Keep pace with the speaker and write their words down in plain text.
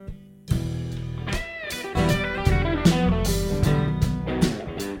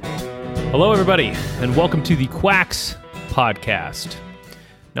Hello, everybody, and welcome to the Quacks podcast.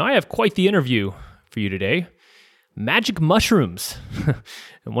 Now, I have quite the interview for you today. Magic mushrooms.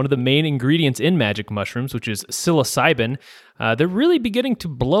 And one of the main ingredients in magic mushrooms, which is psilocybin, they're really beginning to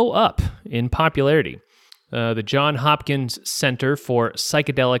blow up in popularity. The Johns Hopkins Center for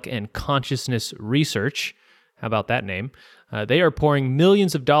Psychedelic and Consciousness Research, how about that name? They are pouring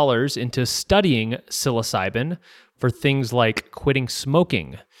millions of dollars into studying psilocybin for things like quitting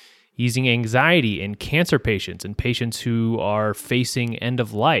smoking, easing anxiety in cancer patients and patients who are facing end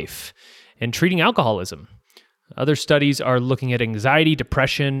of life, and treating alcoholism. Other studies are looking at anxiety,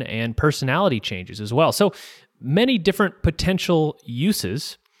 depression, and personality changes as well. So many different potential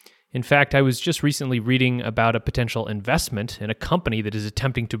uses. In fact, I was just recently reading about a potential investment in a company that is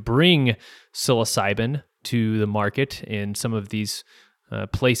attempting to bring psilocybin to the market in some of these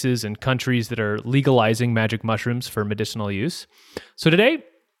places and countries that are legalizing magic mushrooms for medicinal use. So today,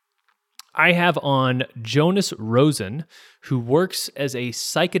 I have on Jonas Rosen, who works as a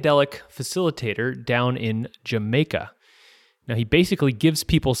psychedelic facilitator down in Jamaica. Now, he basically gives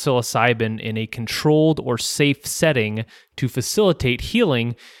people psilocybin in a controlled or safe setting to facilitate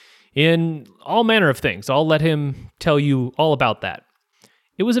healing in all manner of things. I'll let him tell you all about that.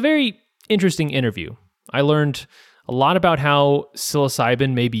 It was a very interesting interview. I learned a lot about how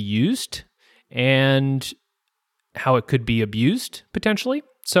psilocybin may be used and how it could be abused, potentially.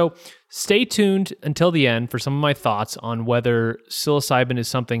 So stay tuned until the end for some of my thoughts on whether psilocybin is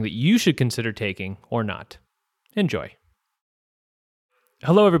something that you should consider taking or not. Enjoy.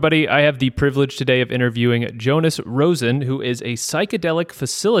 Hello, everybody. I have the privilege today of interviewing Jonas Rosen, who is a psychedelic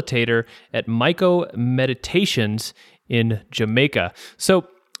facilitator at Myco Meditations in Jamaica. So,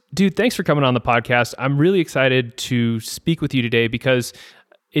 dude, thanks for coming on the podcast. I'm really excited to speak with you today because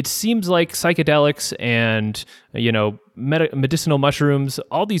it seems like psychedelics and, medicinal mushrooms,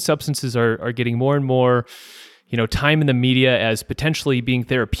 all these substances are getting more and more, time in the media as potentially being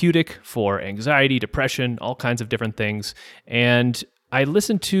therapeutic for anxiety, depression, all kinds of different things. And I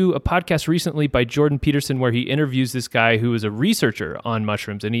listened to a podcast recently by Jordan Peterson where he interviews this guy who is a researcher on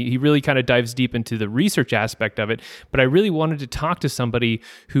mushrooms, and he really kind of dives deep into the research aspect of it. But I really wanted to talk to somebody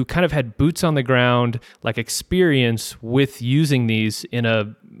who kind of had boots on the ground, like experience with using these in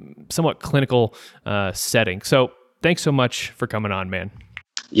a somewhat clinical setting. So thanks so much for coming on, man.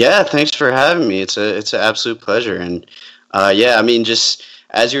 Yeah, thanks for having me. It's an absolute pleasure. And just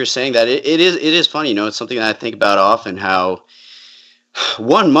as you were saying that, it is funny. It's something that I think about often, how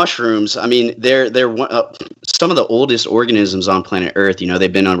mushrooms, they're some of the oldest organisms on planet Earth.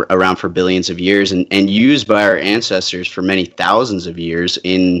 They've been around for billions of years and used by our ancestors for many thousands of years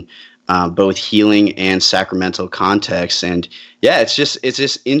in both healing and sacramental contexts. And yeah, it's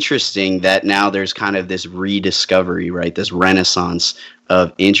just interesting that now there's kind of this rediscovery, right? This renaissance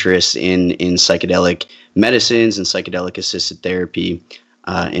of interest in psychedelic medicines and psychedelic assisted therapy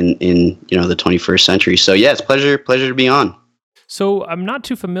in the 21st century. So yeah, it's pleasure to be on. So I'm not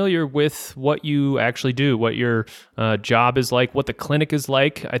too familiar with what you actually do, what your job is like, what the clinic is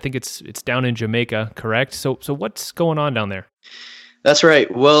like. I think it's down in Jamaica, correct? So what's going on down there? That's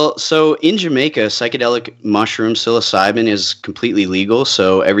right. Well, so in Jamaica, psychedelic mushroom psilocybin is completely legal.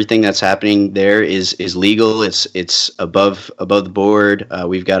 So everything that's happening there is legal. It's above the board.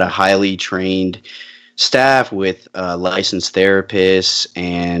 We've got a highly trained staff with licensed therapists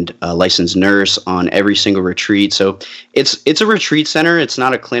and a licensed nurse on every single retreat. So it's a retreat center. It's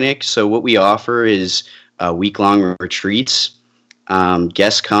not a clinic. So what we offer is week-long retreats.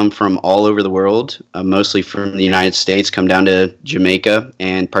 Guests come from all over the world, mostly from the United States, come down to Jamaica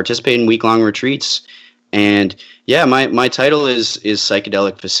and participate in week-long retreats. And yeah, my title is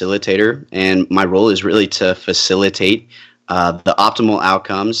psychedelic facilitator, and my role is really to facilitate the optimal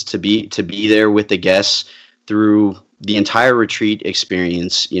outcomes, to be there with the guests through the entire retreat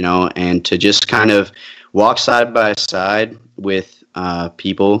experience, and to just kind of walk side by side with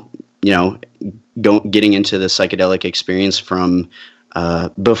people, getting into the psychedelic experience from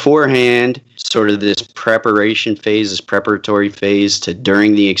beforehand, sort of this preparation phase, this preparatory phase, to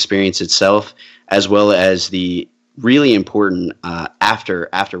during the experience itself, as well as the really important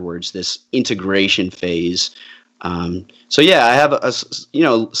afterwards, this integration phase. So yeah, I have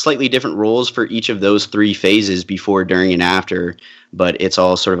slightly different roles for each of those three phases, before, during, and after, but it's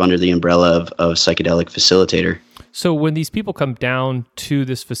all sort of under the umbrella of psychedelic facilitator. So when these people come down to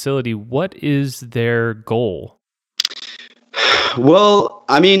this facility, what is their goal? Well,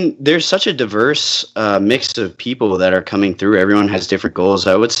 there's such a diverse mix of people that are coming through. Everyone has different goals.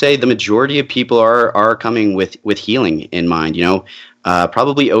 I would say the majority of people are coming with healing in mind.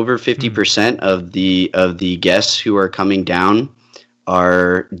 Probably over 50% of the guests who are coming down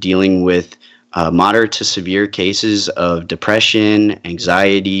are dealing with moderate to severe cases of depression,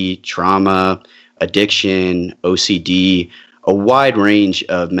 anxiety, trauma, addiction, OCD, a wide range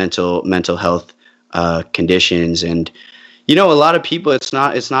of mental health conditions. And a lot of people, it's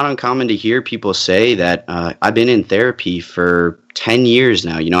not uncommon to hear people say that I've been in therapy for 10 years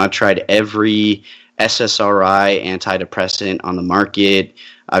now. I've tried every SSRI antidepressant on the market.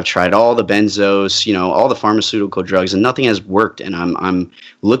 I've tried all the benzos, all the pharmaceutical drugs, and nothing has worked. And I'm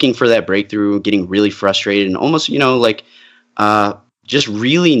looking for that breakthrough, getting really frustrated, and almost, just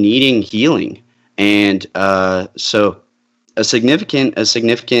really needing healing. And so a significant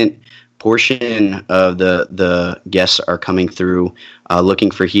portion of the guests are coming through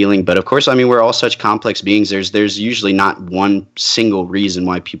looking for healing. But of course, we're all such complex beings. There's usually not one single reason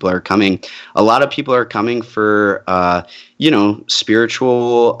why people are coming. A lot of people are coming for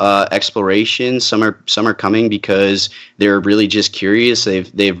spiritual exploration. Some are coming because they're really just curious.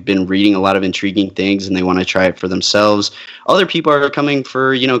 They've been reading a lot of intriguing things and they want to try it for themselves. Other people are coming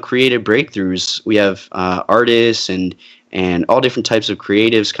for creative breakthroughs. We have artists and all different types of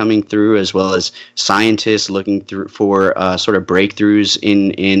creatives coming through, as well as scientists looking through for sort of breakthroughs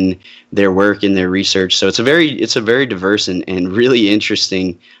in their work, in their research. So it's a very diverse and really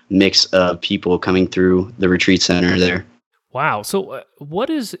interesting mix of people coming through the retreat center there. Wow. So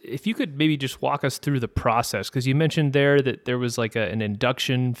if you could maybe just walk us through the process, because you mentioned there that there was like an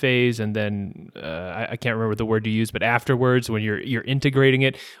induction phase, and then I can't remember the word you used, but afterwards when you're integrating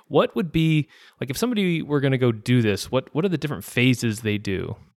it, what would be, like if somebody were going to go do this, what are the different phases they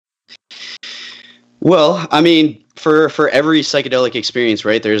do? Well, for every psychedelic experience,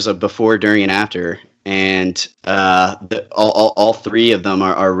 right, there's a before, during, and after. And all three of them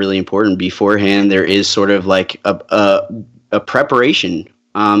are really important. Beforehand, there is sort of like a preparation,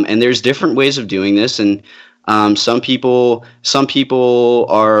 and there's different ways of doing this. And some people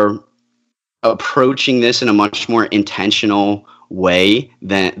are approaching this in a much more intentional way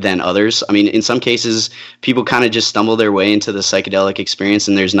than others. In some cases, people kind of just stumble their way into the psychedelic experience,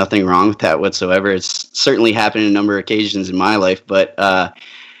 and there's nothing wrong with that whatsoever. It's certainly happened a number of occasions in my life, but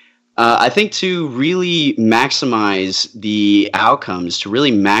I think to really maximize the outcomes, to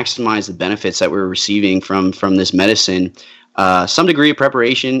really maximize the benefits that we're receiving from this medicine, some degree of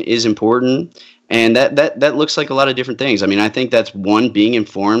preparation is important. And that looks like a lot of different things. I think that's one, being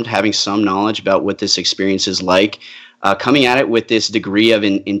informed, having some knowledge about what this experience is like, coming at it with this degree of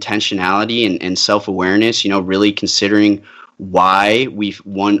intentionality and self-awareness, really considering why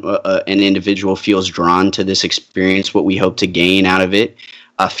an individual feels drawn to this experience, what we hope to gain out of it.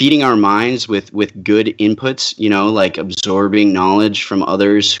 Feeding our minds with good inputs, like absorbing knowledge from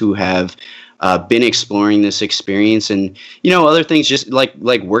others who have been exploring this experience, and other things, just like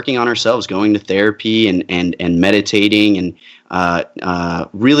working on ourselves, going to therapy and meditating, and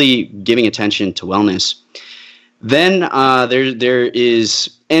really giving attention to wellness. Then there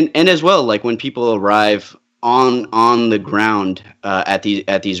is, and as well, like when people arrive on the ground at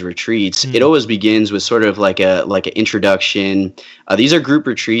these retreats, it always begins with sort of like an introduction. These are group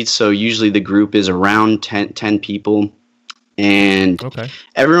retreats, so usually the group is around 10 people, and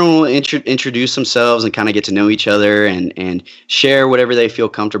everyone will introduce themselves and kind of get to know each other and share whatever they feel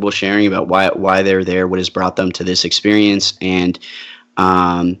comfortable sharing about why they're there, what has brought them to this experience, and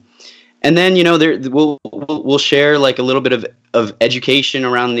then we'll share like a little bit of education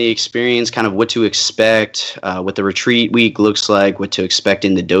around the experience, kind of what to expect, what the retreat week looks like, what to expect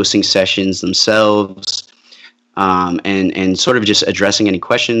in the dosing sessions themselves, and sort of just addressing any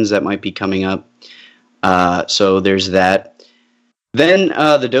questions that might be coming up. So there's that. Then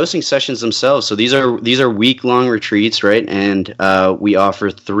the dosing sessions themselves. So these are week-long retreats, right? And we offer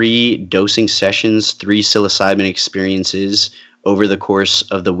 3 dosing sessions, 3 psilocybin experiences over the course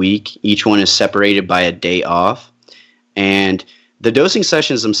of the week. Each one is separated by a day off. And the dosing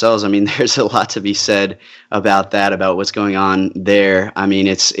sessions themselves, there's a lot to be said about that, about what's going on there.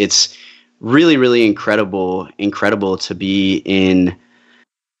 It's really, really incredible to be in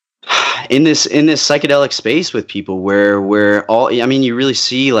this psychedelic space with people where all, you really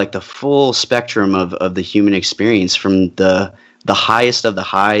see like the full spectrum of the human experience, from the highest of the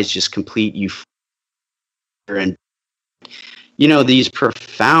highs, just complete euphoria, and these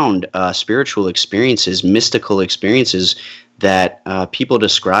profound spiritual experiences, mystical experiences that people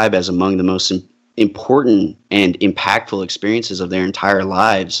describe as among the most important and impactful experiences of their entire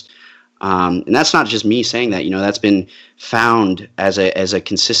lives. And that's not just me saying that. That's been found as a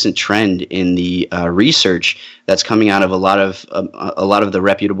consistent trend in the research that's coming out of a lot of the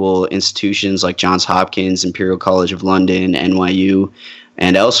reputable institutions like Johns Hopkins, Imperial College of London, NYU,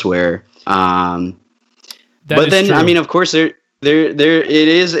 and elsewhere. But then, true. Of course, It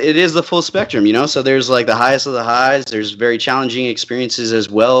is the full spectrum, so there's like the highest of the highs, there's very challenging experiences as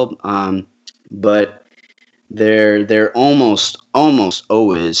well, but they're almost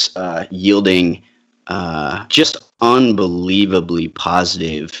always yielding just unbelievably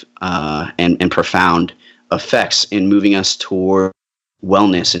positive and profound effects in moving us toward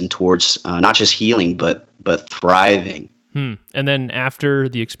wellness and towards not just healing but thriving. And then after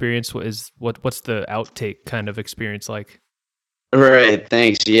the experience, what's the outtake kind of experience like? Right.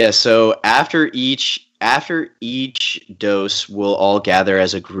 Thanks. Yeah. So after each dose, we'll all gather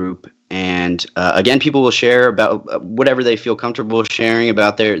as a group, and again, people will share about whatever they feel comfortable sharing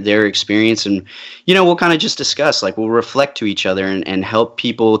about their experience, and we'll kind of just discuss, like we'll reflect to each other and help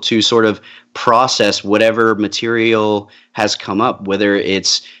people to sort of process whatever material has come up, whether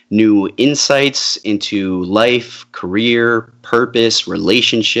it's new insights into life, career, purpose,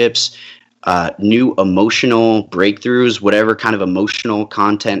 relationships, new emotional breakthroughs, whatever kind of emotional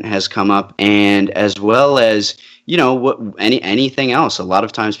content has come up, and as well as anything else. A lot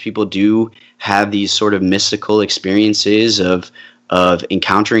of times people do have these sort of mystical experiences of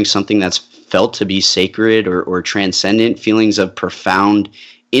encountering something that's felt to be sacred or transcendent, feelings of profound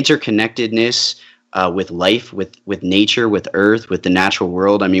interconnectedness with life, with nature, with earth, with the natural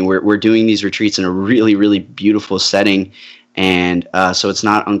world. I mean, we're doing these retreats in a really, really beautiful setting. And so it's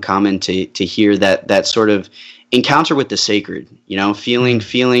not uncommon to hear that sort of encounter with the sacred,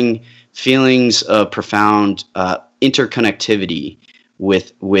 feelings of profound interconnectivity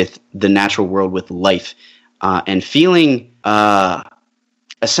with the natural world, with life, and feeling a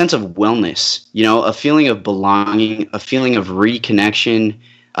sense of wellness, a feeling of belonging, a feeling of reconnection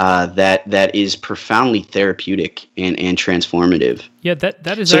that is profoundly therapeutic and transformative. Yeah,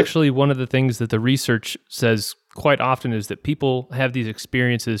 that is actually one of the things that the research says quite often, is that people have these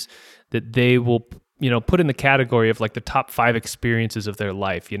experiences that they will put in the category of like the top 5 experiences of their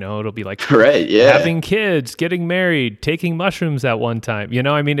life. It'll be like right, yeah, having kids, getting married, taking mushrooms at one time.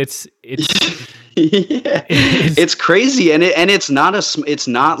 I mean, it's yeah. It's crazy, and it's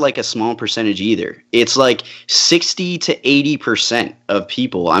not like a small percentage either. It's like 60 to 80% of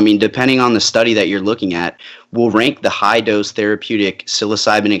people, I mean, depending on the study that you're looking at, will rank the high dose therapeutic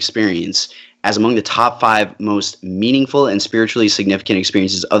psilocybin experience as among the top 5 most meaningful and spiritually significant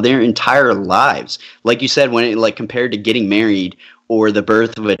experiences of their entire lives. Like you said, when it compared to getting married or the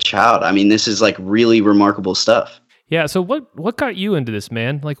birth of a child, I mean, this is like really remarkable stuff. Yeah. So what got you into this,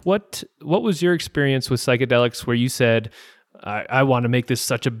 man? Like what was your experience with psychedelics where you said, I want to make this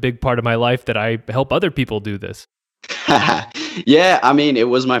such a big part of my life that I help other people do this? Yeah. I mean, it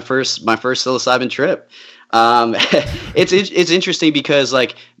was my first psilocybin trip. It's interesting because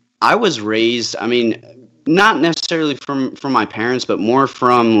I was raised, I mean, not necessarily from my parents, but more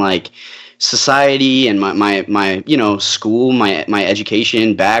from like society and my school, my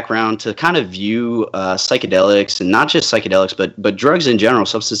education background, to kind of view psychedelics, and not just psychedelics, but drugs in general,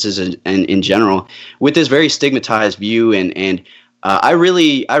 substances in general, with this very stigmatized view. And I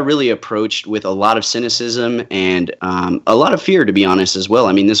really approached with a lot of cynicism and a lot of fear, to be honest, as well.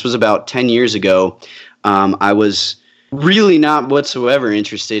 I mean, this was about 10 years ago. I was really not whatsoever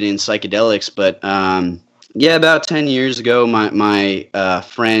interested in psychedelics, but about 10 years ago, my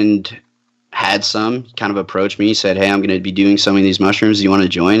friend had some, kind of approached me, said, "Hey, I'm going to be doing some of these mushrooms. Do you want to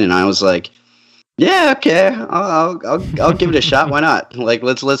join?" And I was like, "Yeah, okay, I'll give it a shot. Why not? Like,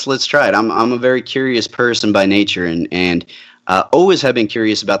 let's try it." I'm a very curious person by nature, and always have been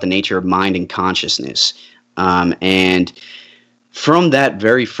curious about the nature of mind and consciousness, and from that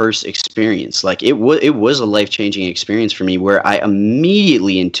very first experience, it was a life-changing experience for me, where I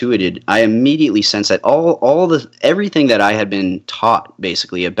immediately sensed that everything that I had been taught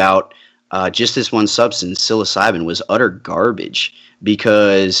basically about just this one substance, psilocybin, was utter garbage.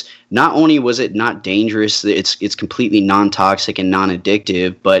 Because not only was it not dangerous, it's completely non-toxic and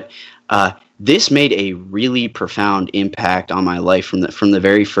non-addictive, but this made a really profound impact on my life from the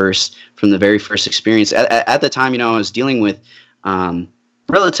very first experience. At the time, I was dealing with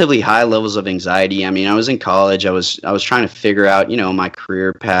relatively high levels of anxiety. I mean, I was in college. I was trying to figure out, my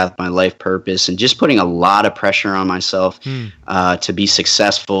career path, my life purpose, and just putting a lot of pressure on myself to be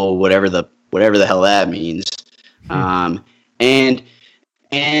successful, whatever the hell that means. And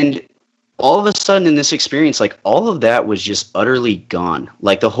all of a sudden in this experience, all of that was just utterly gone.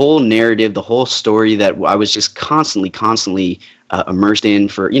 Like the whole narrative, the whole story that I was just constantly immersed in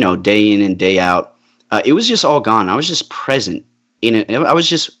for, day in and day out. It was just all gone. I was just present I was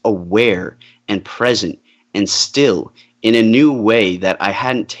just aware and present and still in a new way that I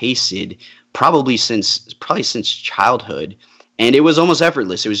hadn't tasted probably since childhood. And it was almost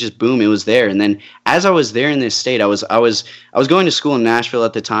effortless. It was just boom, it was there. And then as I was there in this state, I was going to school in Nashville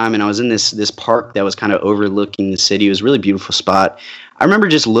at the time, and I was in this park that was kind of overlooking the city. It was a really beautiful spot. I remember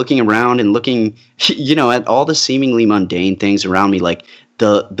just looking around and looking, at all the seemingly mundane things around me, like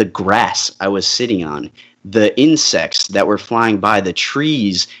the grass I was sitting on, the insects that were flying by, the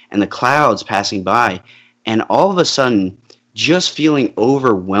trees and the clouds passing by, and all of a sudden just feeling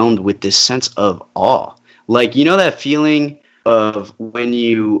overwhelmed with this sense of awe. Like, that feeling of when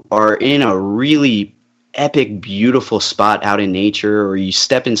you are in a really epic, beautiful spot out in nature, or you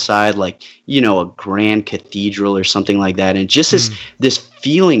step inside like, a grand cathedral or something like that. And just this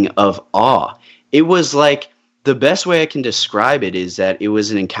feeling of awe. It was like, the best way I can describe it is that it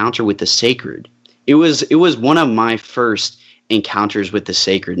was an encounter with the sacred. It was one of my first encounters with the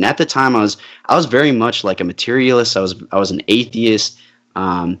sacred. And at the time I was very much like a materialist. I was an atheist.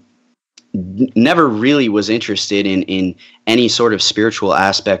 Never really was interested in any sort of spiritual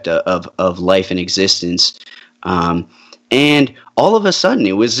aspect of life and existence. And all of a sudden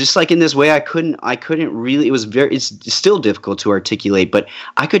it was just like in this way I couldn't really, it's still difficult to articulate, but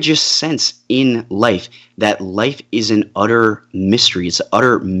I could just sense in life that life is an utter mystery. It's an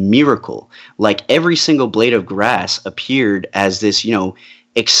utter miracle. Like every single blade of grass appeared as this,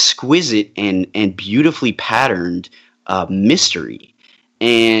 exquisite and beautifully patterned mystery.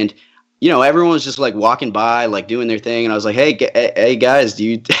 And everyone was just like walking by, like doing their thing. And I was like, hey guys,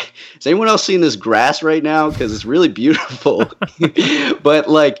 is anyone else seeing this grass right now? Because it's really beautiful. But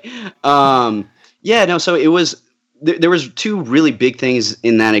so it was, there was two really big things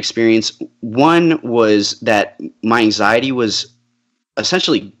in that experience. One was that my anxiety was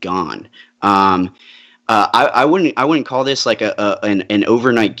essentially gone. I wouldn't call this like an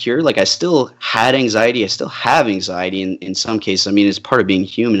overnight cure. Like I still had anxiety. I still have anxiety in some cases. I mean, it's part of being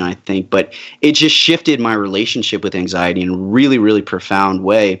human, I think, but it just shifted my relationship with anxiety in a really, really profound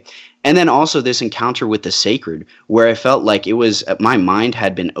way. And then also this encounter with the sacred, where I felt like my mind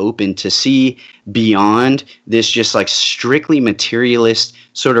had been open to see beyond this just like strictly materialist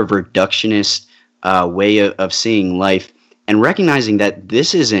sort of reductionist way of seeing life. And recognizing that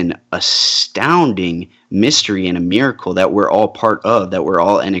this is an astounding mystery and a miracle that we're all part of, that we're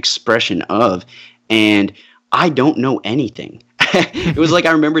all an expression of. And I don't know anything. It was like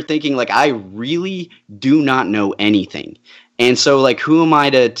I remember thinking, like, I really do not know anything. And so, like, who am I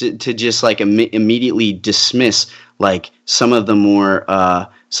to just like immediately dismiss like some of the more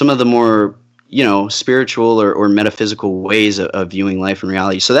spiritual or metaphysical ways of viewing life and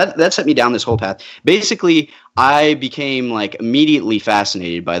reality. So that set me down this whole path. Basically, I became like immediately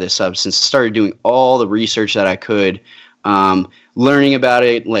fascinated by this substance, started doing all the research that I could, learning about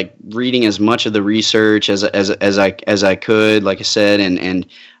it, like reading as much of the research as I could, like I said, and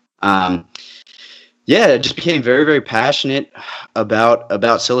I just became very, very passionate about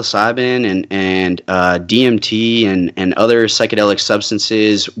psilocybin and DMT and other psychedelic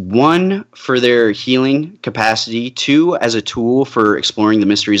substances. One, for their healing capacity. Two, as a tool for exploring the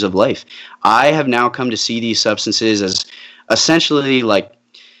mysteries of life. I have now come to see these substances as essentially like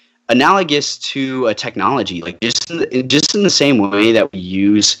analogous to a technology, like just in the same way that we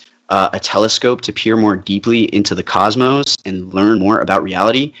use a telescope to peer more deeply into the cosmos and learn more about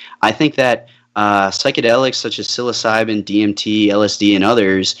reality. I think that psychedelics such as psilocybin, DMT, LSD, and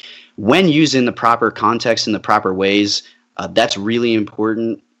others, when used in the proper context in the proper ways, that's really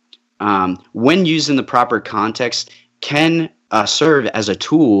important. When used in the proper context, can serve as a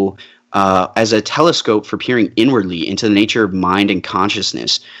tool, as a telescope for peering inwardly into the nature of mind and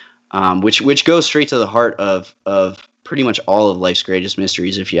consciousness, which goes straight to the heart of pretty much all of life's greatest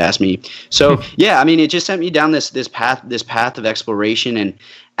mysteries, if you ask me. So it just sent me down this path of exploration. And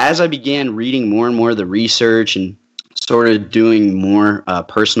as I began reading more and more of the research and sort of doing more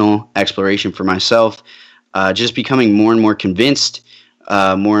personal exploration for myself, just becoming more and more convinced,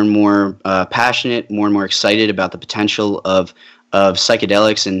 more and more passionate, more and more excited about the potential of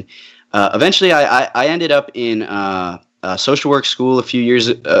psychedelics. And eventually I ended up in social work school a few years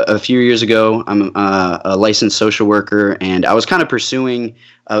ago. I'm a licensed social worker, and I was kind of pursuing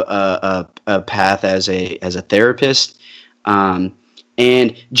a path as a therapist,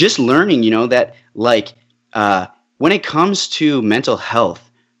 and just learning, that like when it comes to mental health,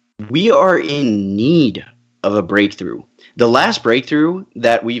 we are in need of a breakthrough. The last breakthrough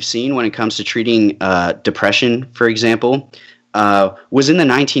that we've seen when it comes to treating depression, for example, was in the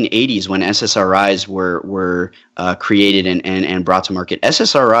 1980s when SSRIs were created and brought to market.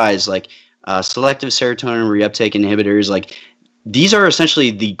 SSRIs, like selective serotonin reuptake inhibitors, like these are essentially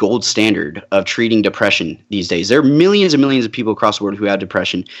the gold standard of treating depression these days. There are millions and millions of people across the world who have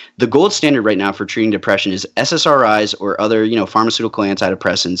depression. The gold standard right now for treating depression is SSRIs or other, pharmaceutical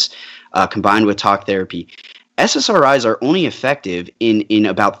antidepressants combined with talk therapy. SSRIs are only effective in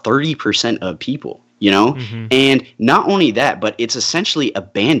about 30% of people, And not only that, but it's essentially a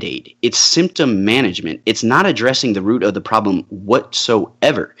Band-Aid. It's symptom management. It's not addressing the root of the problem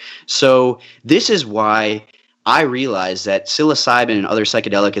whatsoever. So this is why I realized that psilocybin and other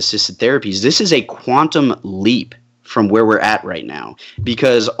psychedelic assisted therapies, this is a quantum leap from where we're at right now,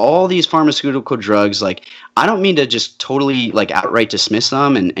 because all these pharmaceutical drugs, like, I don't mean to just totally like outright dismiss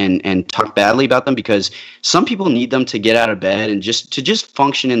them and talk badly about them, because some people need them to get out of bed and just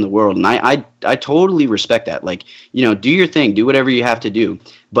function in the world. And I totally respect that. Like, do your thing, do whatever you have to do.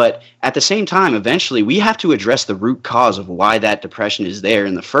 But at the same time, eventually we have to address the root cause of why that depression is there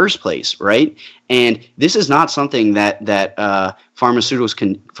in the first place, right? And this is not something that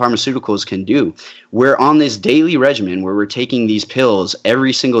pharmaceuticals can do. We're on this daily regimen where we're taking these pills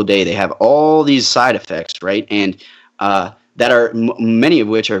every single day. They have all these side effects, right? And that are many of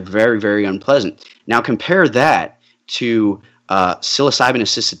which are very, very unpleasant. Now compare that to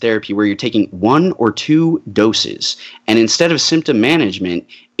psilocybin-assisted therapy, where you're taking 1 or 2 doses, and instead of symptom management,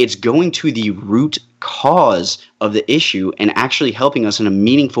 it's going to the root cause of the issue and actually helping us in a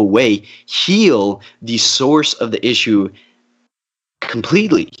meaningful way heal the source of the issue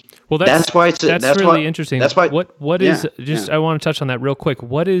completely. Well, that's really interesting. That's why. What is I want to touch on that real quick.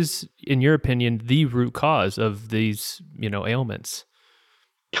 What is, in your opinion, the root cause of these ailments?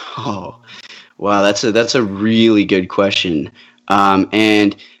 Oh, wow, that's a really good question.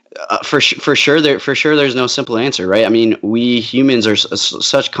 And for sure, there's no simple answer, right? I mean, we humans are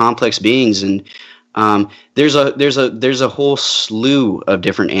such complex beings, and there's a whole slew of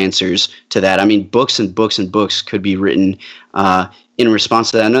different answers to that. I mean, books and books and books could be written in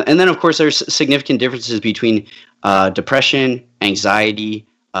response to that. And then, of course, there's significant differences between depression, anxiety,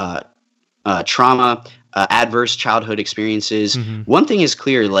 trauma, adverse childhood experiences. Mm-hmm. One thing is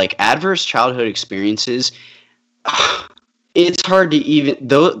clear, like adverse childhood experiences, it's hard to even,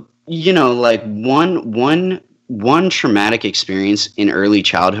 though, like one traumatic experience in early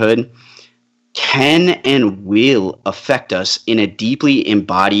childhood can and will affect us in a deeply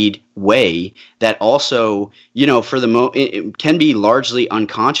embodied way that also, it can be largely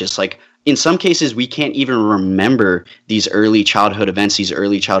unconscious. Like, in some cases, we can't even remember these early childhood events, these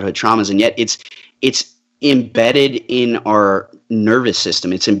early childhood traumas, and yet it's embedded in our nervous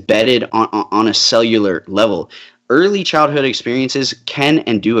system. It's embedded on a cellular level. Early childhood experiences can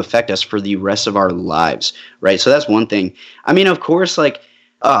and do affect us for the rest of our lives, right? So that's one thing. I mean, of course, like,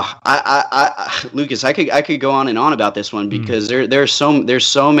 Lucas, I could go on and on about this one, because there's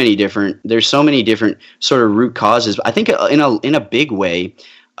so many different sort of root causes. I think in a big way,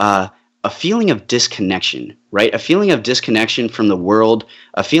 a feeling of disconnection, right? A feeling of disconnection from the world,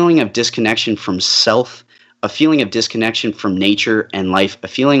 a feeling of disconnection from self, a feeling of disconnection from nature and life, a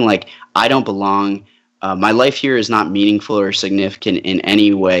feeling like I don't belong. My life here is not meaningful or significant in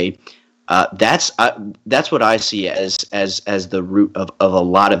any way. That's what I see as the root of a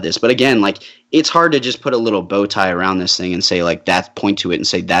lot of this. But again, like, it's hard to just put a little bow tie around this thing and say, like, that, point to it and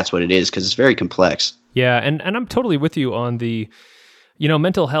say that's what it is, because it's very complex. Yeah, and I'm totally with you on the,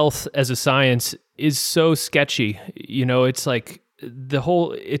 mental health as a science is so sketchy. It's like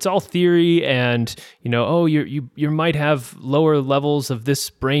it's all theory, and you might have lower levels of this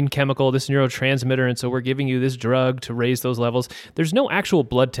brain chemical, this neurotransmitter, and so we're giving you this drug to raise those levels. There's no actual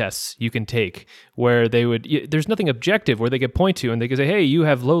blood tests you can take where there's nothing objective where they could point to and they could say, hey, you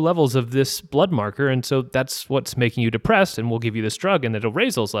have low levels of this blood marker, and so that's what's making you depressed, and we'll give you this drug and it'll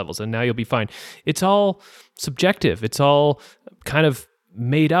raise those levels and now you'll be fine. It's all subjective. It's all kind of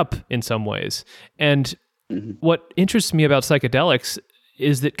made up in some ways. And what interests me about psychedelics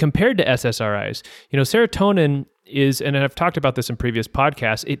is that compared to SSRIs, serotonin is, and I've talked about this in previous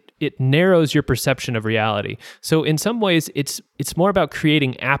podcasts, it narrows your perception of reality. So in some ways, it's more about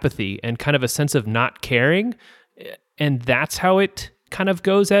creating apathy and kind of a sense of not caring, and that's how it kind of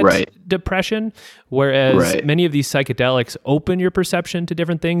goes at depression. Whereas many of these psychedelics open your perception to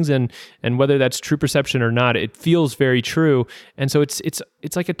different things, and whether that's true perception or not, it feels very true. And so it's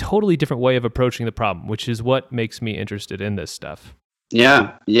like a totally different way of approaching the problem, which is what makes me interested in this stuff.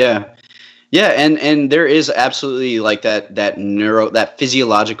 Yeah. And there is absolutely like that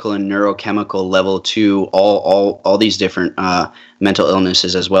physiological and neurochemical level to all these different mental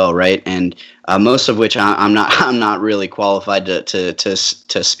illnesses as well, right? And most of which I'm not really qualified to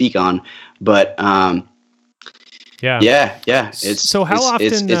speak on, but yeah. It's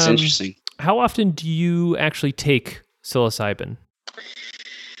interesting. How often do you actually take psilocybin?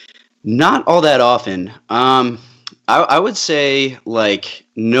 Not all that often. I would say like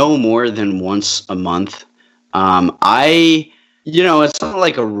no more than once a month. It's not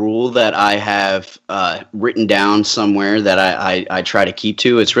like a rule that I have written down somewhere that I try to keep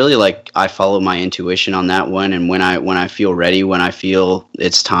to. It's really like I follow my intuition on that one, and when I feel ready, when I feel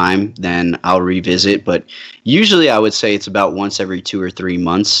it's time, then I'll revisit. But usually, I would say it's about once every 2 or 3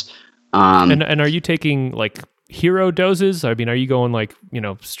 months. And are you taking like hero doses? I mean, are you going like,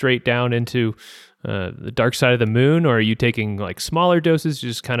 straight down into the dark side of the moon, or are you taking like smaller doses to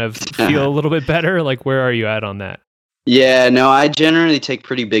just kind of feel a little bit better? Like, where are you at on that? Yeah, no, I generally take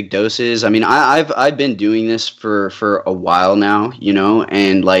pretty big doses. I mean, I've been doing this for a while now,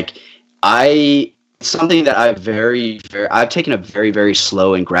 and like it's something that I've taken a very, very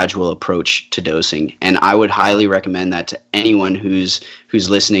slow and gradual approach to dosing, and I would highly recommend that to anyone who's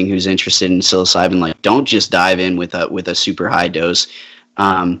listening, who's interested in psilocybin. Like, don't just dive in with a super high dose.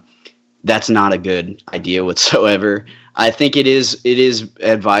 That's not a good idea whatsoever. I think it is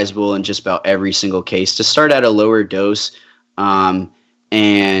advisable in just about every single case to start at a lower dose, in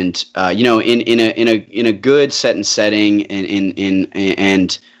a good set and setting,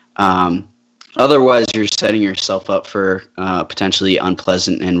 and otherwise you're setting yourself up for potentially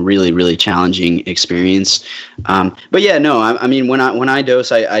unpleasant and really, really challenging experience. But yeah, no, I mean when I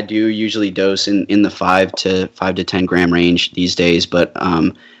dose, I do usually dose in the 5 to 10 gram range these days, but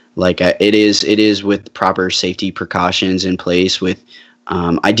it is with proper safety precautions in place, with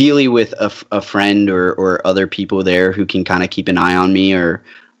ideally with a friend or other people there who can kind of keep an eye on me, or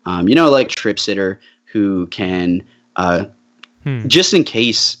like trip sitter who can just in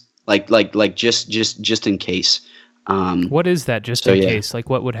case, just in case. What is that just in case? Like,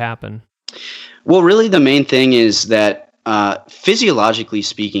 what would happen? Well, really the main thing is that physiologically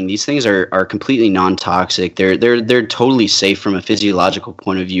speaking, these things are completely non-toxic. They're totally safe from a physiological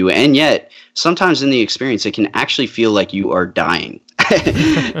point of view, and yet sometimes in the experience it can actually feel like you are dying.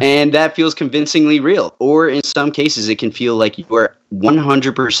 And that feels convincingly real. Or in some cases it can feel like you are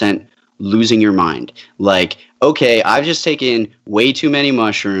 100% losing your mind. Like, okay, I've just taken way too many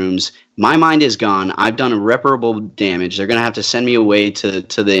mushrooms. My mind is gone. I've done irreparable damage. They're going to have to send me away to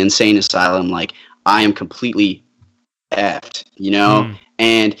the insane asylum. Like, I am completely effed,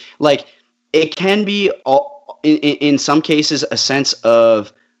 and like it can be in some cases a sense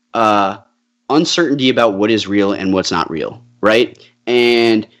of uncertainty about what is real and what's not real, right?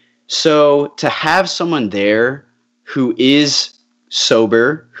 And so to have someone there who is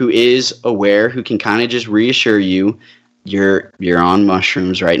sober, who is aware, who can kind of just reassure you, you're on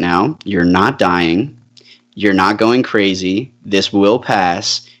mushrooms right now, you're not dying, you're not going crazy, this will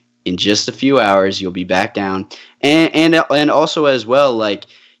pass. In just a few hours, you'll be back down. And also as well, like,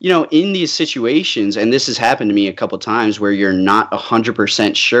 in these situations, and this has happened to me a couple times where you're not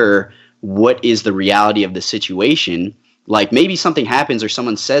 100% sure what is the reality of the situation. Like, maybe something happens or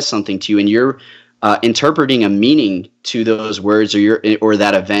someone says something to you and you're interpreting a meaning to those words or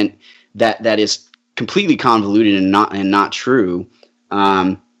that event that is completely convoluted and not true.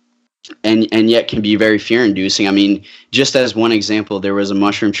 And yet can be very fear-inducing. I mean, just as one example, there was a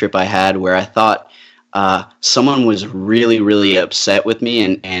mushroom trip I had where I thought someone was really, really upset with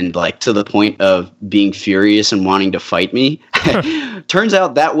me and like to the point of being furious and wanting to fight me. Turns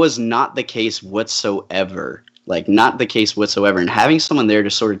out that was not the case whatsoever. Like, not the case whatsoever. And having someone there to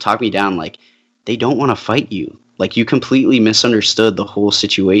sort of talk me down, like, they don't want to fight you. Like, you completely misunderstood the whole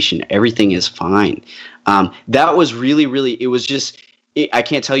situation. Everything is fine. That was really, really, it was just... I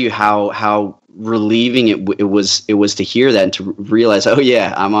can't tell you how relieving it was to hear that and to realize, oh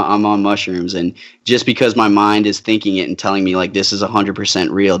yeah, I'm on mushrooms, and just because my mind is thinking it and telling me like this is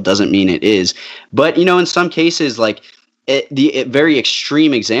 100% real doesn't mean it is. But in some cases, like the very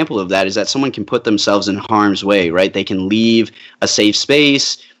extreme example of that is that someone can put themselves in harm's way, right? They can leave a safe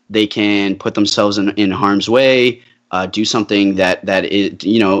space, they can put themselves in harm's way, do something that is,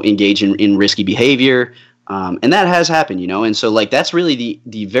 engage in risky behavior. And that has happened, and so like that's really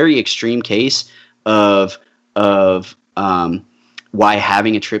the very extreme case of why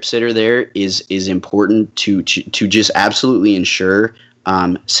having a trip sitter there is important to just absolutely ensure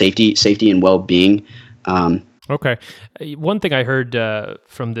safety and well-being. Okay. One thing I heard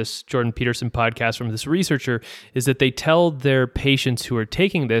from this Jordan Peterson podcast from this researcher is that they tell their patients who are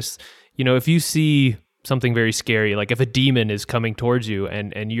taking this, if you see something very scary, like if a demon is coming towards you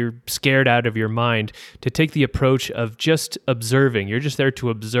and you're scared out of your mind, to take the approach of just observing. You're just there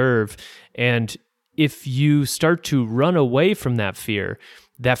to observe. And if you start to run away from that fear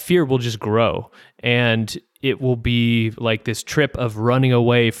will just grow. And it will be like this trip of running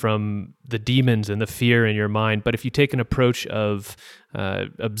away from the demons and the fear in your mind. But if you take an approach of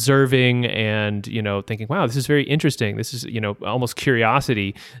observing and, thinking, wow, this is very interesting, this is, almost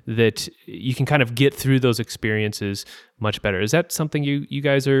curiosity, that you can kind of get through those experiences much better. Is that something you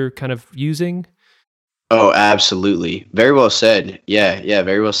guys are kind of using? Oh, absolutely. Very well said. Yeah,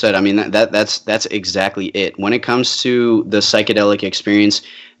 very well said. I mean, that's exactly it. When it comes to the psychedelic experience,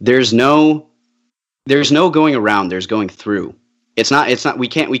 there's no going around, there's going through. It's not we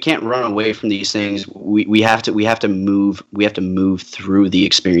can't run away from these things. We have to move through the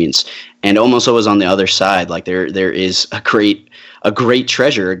experience. And almost always on the other side, like there is a great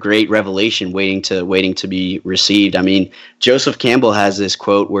treasure, a great revelation waiting to be received. I mean, Joseph Campbell has this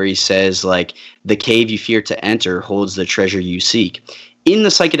quote where he says, like, the cave you fear to enter holds the treasure you seek. In the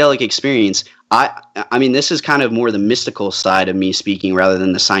psychedelic experience, I mean, this is kind of more the mystical side of me speaking rather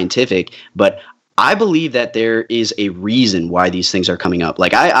than the scientific, but I believe that there is a reason why these things are coming up.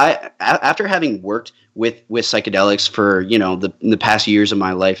 Like I after having worked with psychedelics for, the past years of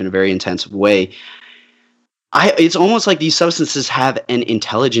my life in a very intensive way, it's almost like these substances have an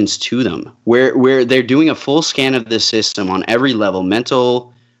intelligence to them where they're doing a full scan of the system on every level,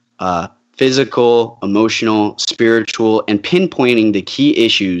 mental, physical, emotional, spiritual, and pinpointing the key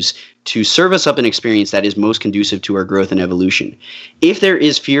issues to serve us up an experience that is most conducive to our growth and evolution. If there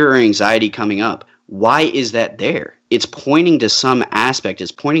is fear or anxiety coming up, why is that there? It's pointing to some aspect,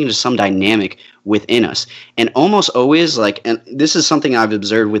 it's pointing to some dynamic within us. And almost always, and this is something I've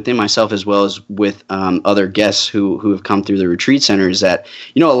observed within myself as well as with other guests who have come through the retreat center, is that,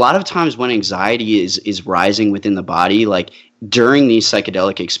 a lot of times when anxiety is rising within the body, like during these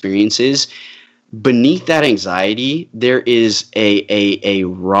psychedelic experiences, beneath that anxiety, there is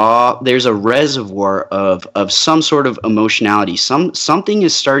there's a reservoir of some sort of emotionality. Something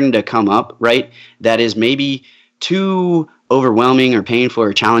is starting to come up, right? That is maybe too overwhelming or painful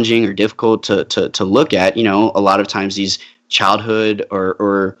or challenging or difficult to look at. A lot of times these childhood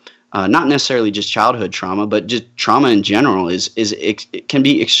or not necessarily just childhood trauma, but just trauma in general it can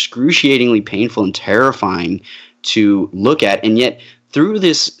be excruciatingly painful and terrifying to look at. And yet through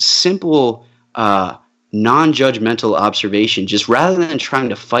this simple non-judgmental observation, just rather than trying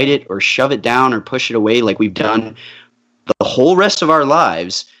to fight it or shove it down or push it away like we've done the whole rest of our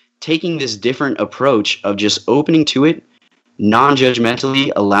lives, taking this different approach of just opening to it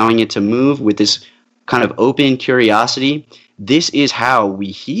non-judgmentally, allowing it to move with this kind of open curiosity, this is how we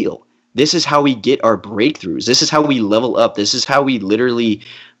heal. This is how we get our breakthroughs. This is how we level up. This is how we literally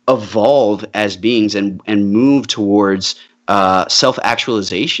evolve as beings and move towards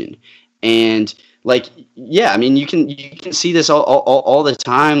self-actualization. And I mean, you can see this all the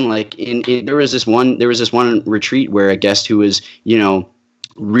time. Like there was this one retreat where a guest who was,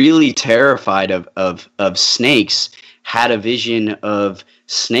 really terrified of snakes had a vision of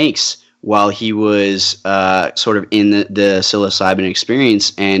snakes while he was sort of in the psilocybin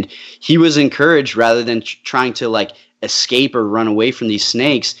experience. And he was encouraged, rather than trying to escape or run away from these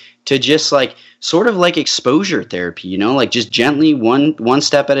snakes, to just sort of exposure therapy, just gently one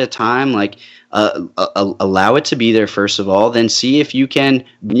step at a time, allow it to be there first of all, then see if you can,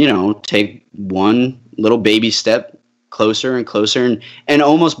 take one little baby step closer and closer and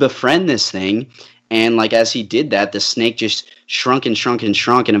almost befriend this thing. And as he did that, the snake just shrunk and shrunk and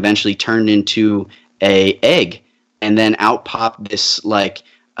shrunk and eventually turned into a egg. And then out popped this,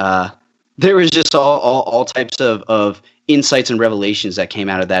 there was just all types of insights and revelations that came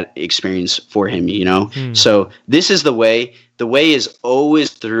out of that experience for him, So this is the way. The way is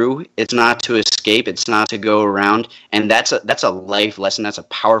always through. It's not to escape. It's not to go around. And that's a life lesson. That's a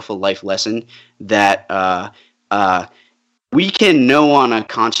powerful life lesson that we can know on a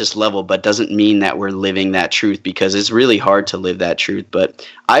conscious level, but doesn't mean that we're living that truth, because it's really hard to live that truth. But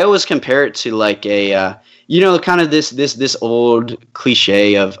I always compare it to kind of this old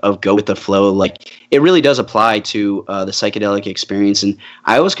cliche of go with the flow. It really does apply to the psychedelic experience. And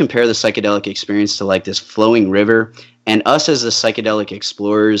I always compare the psychedelic experience to this flowing river. And us as the psychedelic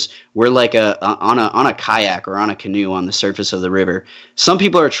explorers, we're on a kayak or on a canoe on the surface of the river. Some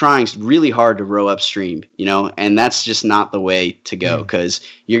people are trying really hard to row upstream, and that's just not the way to go, because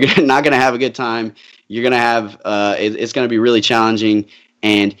you're not going to have a good time. You're going to have it's going to be really challenging,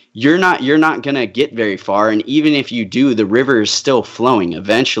 and you're not going to get very far. And even if you do, the river is still flowing.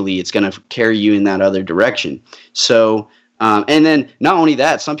 Eventually, it's going to carry you in that other direction. So. And then not only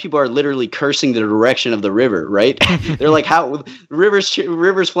that, some people are literally cursing the direction of the river, right? They're like, how the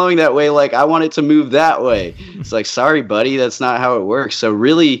river's flowing that way. I want it to move that way. It's sorry, buddy, that's not how it works. So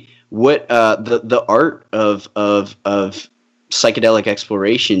really what, the art of psychedelic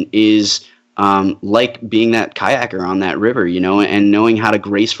exploration is, like being that kayaker on that river, and knowing how to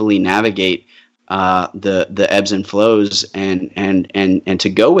gracefully navigate the ebbs and flows and to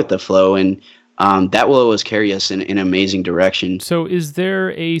go with the flow. And that will always carry us in an amazing direction. So is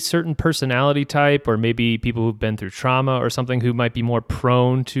there a certain personality type, or maybe people who've been through trauma or something, who might be more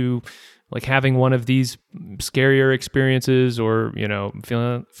prone to like having one of these scarier experiences, or,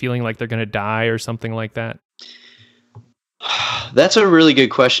 feeling like they're going to die or something like that? That's a really good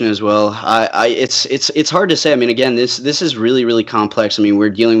question as well. It's hard to say. I mean, again, this is really, really complex. I mean, we're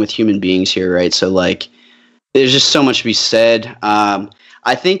dealing with human beings here, right? So like, there's just so much to be said.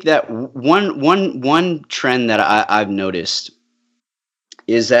 I think that one trend that I've noticed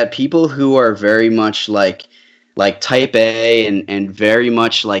is that people who are very much like type A and very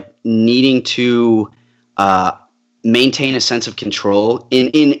much like needing to maintain a sense of control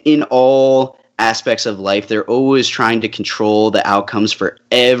in all aspects of life. They're always trying to control the outcomes for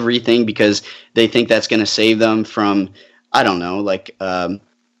everything because they think that's going to save them from, I don't know, like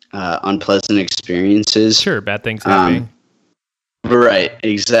unpleasant experiences. Sure, bad things happening. Right,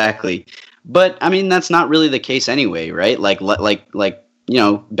 exactly. But I mean, that's not really the case anyway, right? Like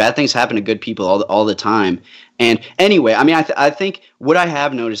bad things happen to good people all the time. And anyway, I mean, I think what I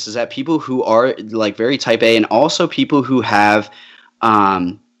have noticed is that people who are like very type A, and also people who have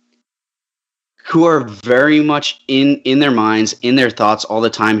who are very much in their minds, in their thoughts all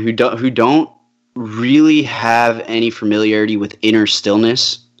the time, who don't really have any familiarity with inner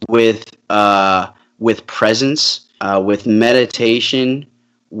stillness, with presence, with meditation,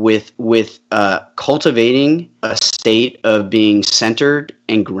 with cultivating a state of being centered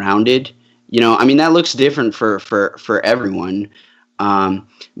and grounded. I mean, that looks different for everyone.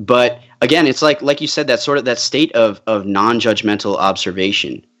 But again, it's like you said, that state of non-judgmental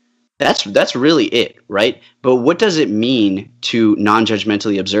observation. That's really it, right? But what does it mean to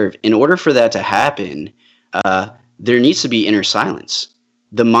non-judgmentally observe? In order for that to happen, there needs to be inner silence.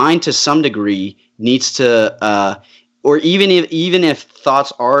 The mind, to some degree, needs to, or even if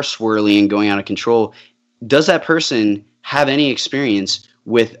thoughts are swirling and going out of control, does that person have any experience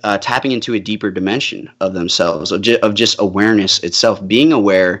with tapping into a deeper dimension of themselves, of just awareness itself, being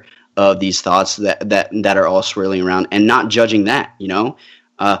aware of these thoughts that are all swirling around and not judging that,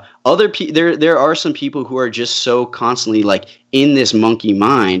 there are some people who are just so constantly like in this monkey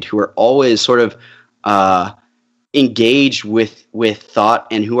mind, who are always sort of engaged with thought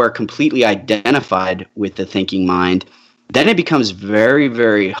and who are completely identified with the thinking mind. Then it becomes very,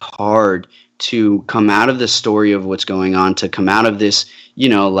 very hard to come out of the story of what's going on, to come out of this,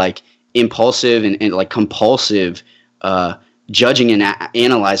 like impulsive and like compulsive judging and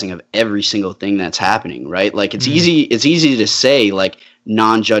analyzing of every single thing that's happening, right? Like it's easy to say like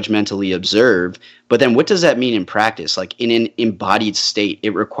non-judgmentally observe, but then what does that mean in practice? Like in an embodied state,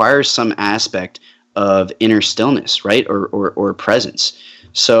 it requires some aspect of inner stillness, right? Or presence.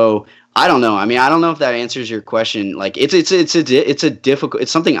 So I don't know. I mean, I don't know if that answers your question. Like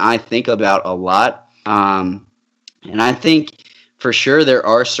it's something I think about a lot. And I think for sure there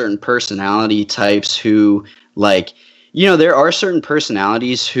are certain personality types who like, there are certain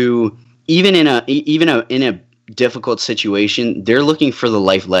personalities who even in a difficult situation, they're looking for the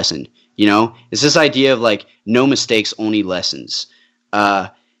life lesson. It's this idea of like no mistakes, only lessons.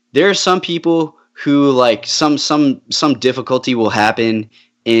 There are some people who like some difficulty will happen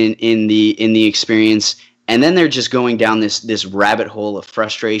in the experience, and then they're just going down this rabbit hole of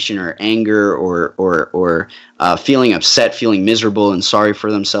frustration or anger or feeling upset, feeling miserable and sorry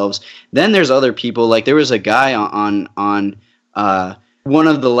for themselves. Then there's other people, like there was a guy on one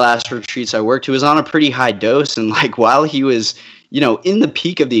of the last retreats I worked who was on a pretty high dose, and like while he was in the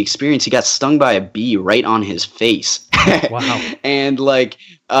peak of the experience, he got stung by a bee right on his face. Wow. And like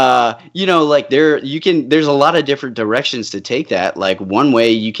like there's a lot of different directions to take that. Like one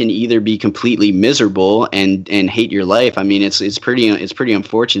way, you can either be completely miserable and hate your life. I mean, it's pretty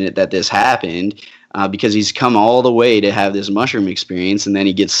unfortunate that this happened, because he's come all the way to have this mushroom experience, and then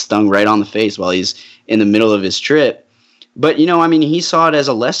he gets stung right on the face while he's in the middle of his trip. But I mean, he saw it as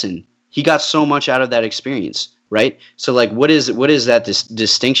a lesson. He got so much out of that experience, right? So like, what is that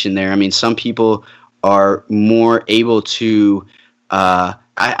distinction there? I mean, some people are more able to.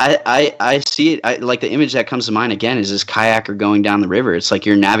 I see it. Like the image that comes to mind again is this kayaker going down the river. It's like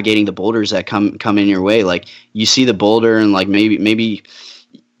you're navigating the boulders that come in your way. Like you see the boulder, and like maybe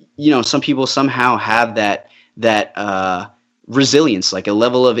some people somehow have that resilience, like a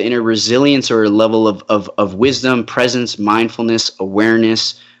level of inner resilience or a level of wisdom, presence, mindfulness,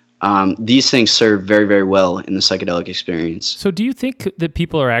 awareness. These things serve very, very well in the psychedelic experience. So do you think that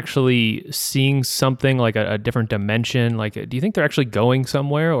people are actually seeing something like a different dimension? Like, do you think they're actually going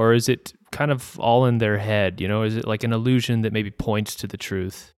somewhere, or is it kind of all in their head? Is it like an illusion that maybe points to the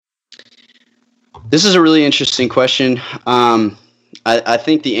truth? This is a really interesting question. I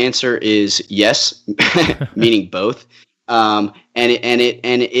think the answer is yes, meaning both. And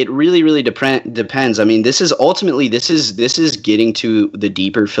it really depends. I mean, this is getting to the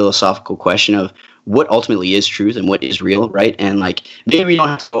deeper philosophical question of what ultimately is truth and what is real, right? And like, maybe we don't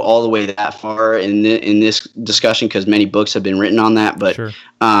have to go all the way that far in this discussion because many books have been written on that. But sure.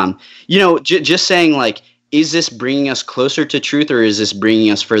 Just saying like, is this bringing us closer to truth, or is this bringing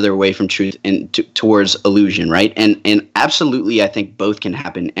us further away from truth and towards illusion, right? And absolutely, I think both can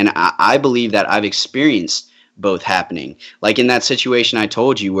happen. And I believe that I've experienced both happening. Like in that situation I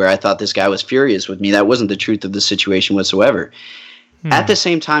told you where I thought this guy was furious with me, that wasn't the truth of the situation whatsoever. At the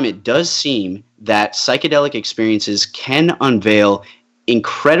same time, it does seem that psychedelic experiences can unveil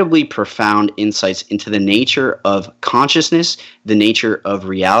incredibly profound insights into the nature of consciousness, the nature of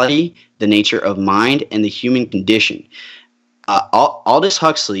reality, the nature of mind, and the human condition. Aldous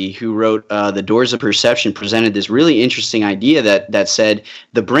Huxley, who wrote The Doors of Perception, presented this really interesting idea that said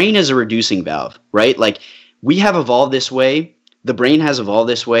the brain is a reducing valve, right? Like, we have evolved this way, the brain has evolved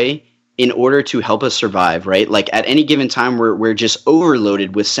this way in order to help us survive, right? Like at any given time, we're just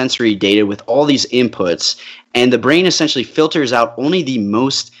overloaded with sensory data, with all these inputs, and the brain essentially filters out only the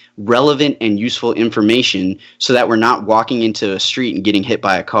most relevant and useful information so that we're not walking into a street and getting hit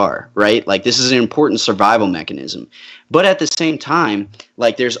by a car, right? Like this is an important survival mechanism. But at the same time,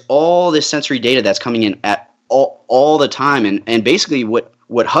 like there's all this sensory data that's coming in at all the time. And basically what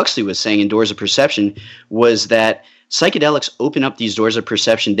Huxley was saying in Doors of Perception was that psychedelics open up these doors of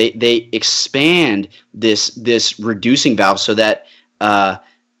perception. They expand this reducing valve so that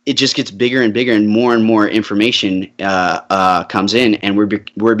it just gets bigger and bigger, and more information comes in, and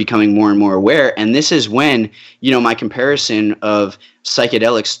we're becoming more and more aware. And this is when, my comparison of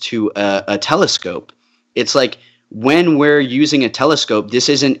psychedelics to a telescope. It's like when we're using a telescope, this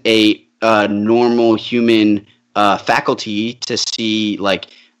isn't a normal human faculty to see like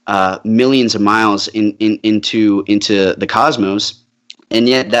millions of miles into the cosmos, and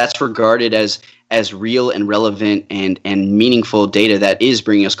yet that's regarded as real and relevant and meaningful data that is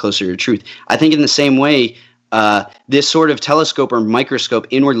bringing us closer to truth. I think in the same way, this sort of telescope or microscope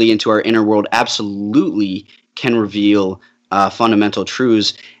inwardly into our inner world absolutely can reveal fundamental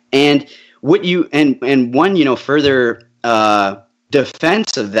truths. And one further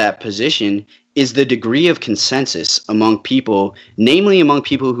defense of that position is the degree of consensus among people, namely among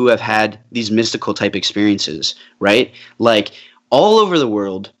people who have had these mystical type experiences, right? Like all over the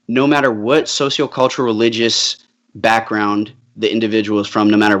world, no matter what sociocultural, religious background the individual is from,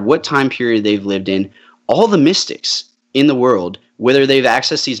 no matter what time period they've lived in, all the mystics in the world, whether they've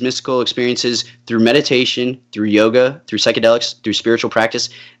accessed these mystical experiences through meditation, through yoga, through psychedelics, through spiritual practice,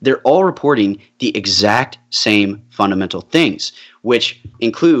 they're all reporting the exact same fundamental things, which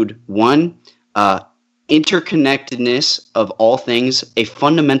include one, interconnectedness of all things, a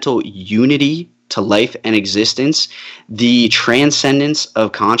fundamental unity to life and existence, the transcendence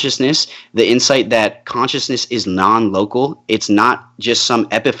of consciousness, the insight that consciousness is non-local. It's not just some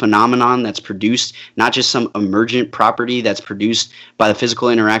epiphenomenon that's produced, not just some emergent property that's produced by the physical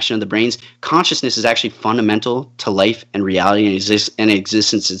interaction of the brains. Consciousness is actually fundamental to life and reality and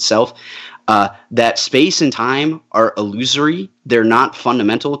existence itself. That space and time are illusory. They're not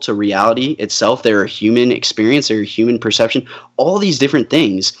fundamental to reality itself. They're a human experience. They're a human perception. All these different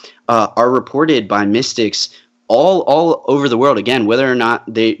things are reported by mystics all over the world. Again, whether or not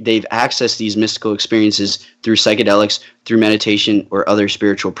they've accessed these mystical experiences through psychedelics, through meditation, or other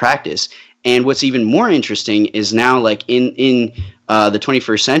spiritual practice. And what's even more interesting is now, like in the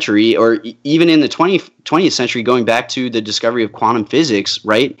 21st century, or even in the 20th century, going back to the discovery of quantum physics,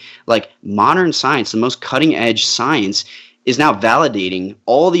 right? Like modern science, the most cutting edge science, is now validating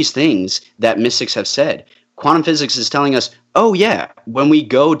all these things that mystics have said. Quantum physics is telling us, oh yeah, when we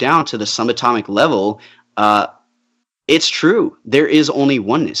go down to the subatomic level, it's true. There is only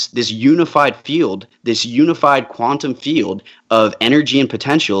oneness. This unified field, this unified quantum field of energy and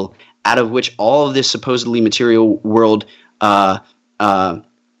potential, out of which all of this supposedly material world has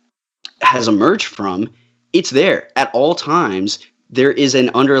emerged from, it's there at all times. There is an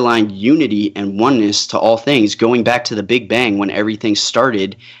underlying unity and oneness to all things, going back to the Big Bang when everything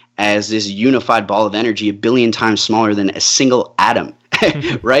started as this unified ball of energy 1 billion times smaller than a single atom,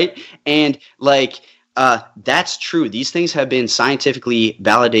 right? And like, that's true. These things have been scientifically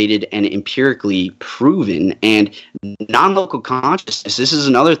validated and empirically proven. And non-local consciousness, this is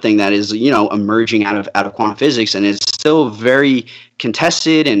another thing that is, emerging out of quantum physics, and it's still very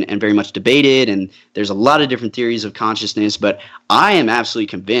contested and very much debated. And there's a lot of different theories of consciousness, but I am absolutely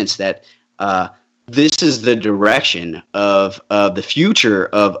convinced that this is the direction of the future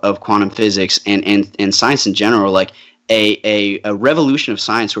of quantum physics and science in general, like a revolution of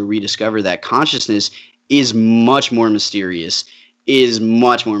science where we discover that consciousness is much more mysterious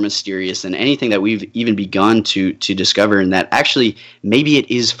than anything that we've even begun to discover, and that actually maybe it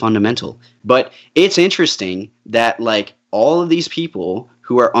is fundamental. But it's interesting that like all of these people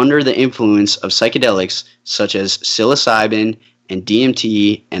who are under the influence of psychedelics such as psilocybin and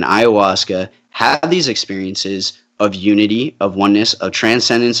DMT and ayahuasca have these experiences of unity, of oneness, of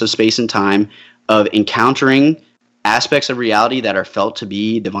transcendence of space and time, of encountering aspects of reality that are felt to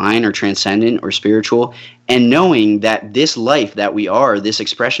be divine or transcendent or spiritual, and knowing that this life that we are, this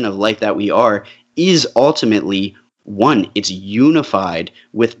expression of life that we are, is ultimately one. It's unified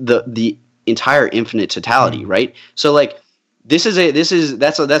with the entire infinite totality, right? So like that's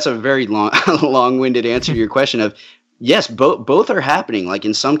a very long-winded answer to your question of yes, both are happening. Like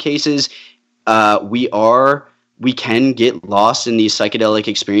in some cases, we can get lost in these psychedelic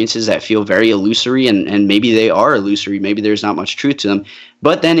experiences that feel very illusory, and maybe they are illusory. Maybe there's not much truth to them.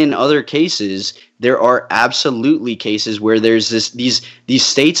 But then in other cases, there are absolutely cases where there's these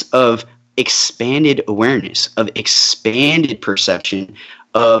states of expanded awareness, of expanded perception,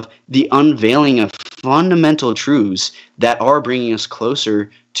 of the unveiling of fundamental truths that are bringing us closer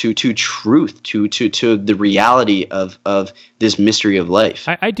to truth, to the reality of this mystery of life.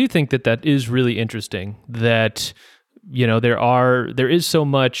 I do think that is really interesting, that, you know, there is so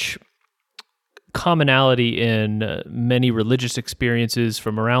much commonality in many religious experiences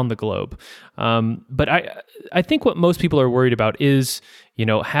from around the globe. But I think what most people are worried about is, you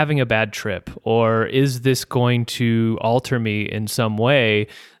know, having a bad trip, or is this going to alter me in some way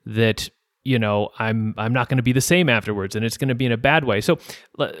that, you know, I'm not going to be the same afterwards, and it's going to be in a bad way. So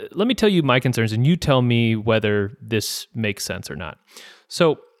let me tell you my concerns, and you tell me whether this makes sense or not.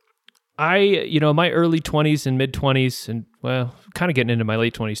 So my early 20s and mid 20s, and well, kind of getting into my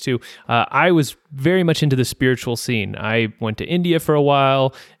late 20s too, I was very much into the spiritual scene. I went to India for a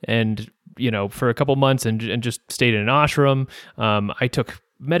while, and, you know, for a couple months, and just stayed in an ashram. I took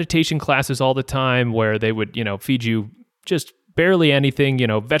meditation classes all the time where they would, you know, feed you just barely anything, you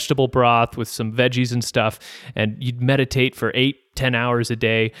know, vegetable broth with some veggies and stuff, and you'd meditate for 8-10 hours a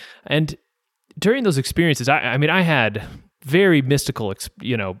day. And during those experiences, I mean, I had very mystical,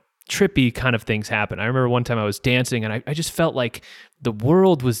 you know, trippy kind of things happen. I remember one time I was dancing, and I just felt like the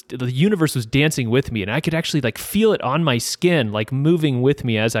universe was dancing with me, and I could actually like feel it on my skin, like moving with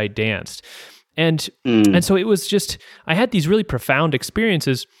me as I danced. And so it was just, I had these really profound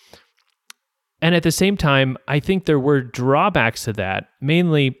experiences. And at the same time, I think there were drawbacks to that.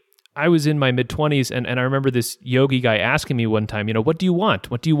 Mainly, I was in my mid-20s, and I remember this yogi guy asking me one time, you know, what do you want?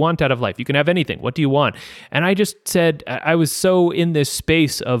 What do you want out of life? You can have anything. What do you want? And I just said, I was so in this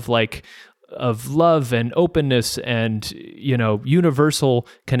space of love and openness and, you know, universal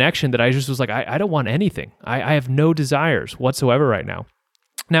connection, that I just was like, I don't want anything. I have no desires whatsoever right now.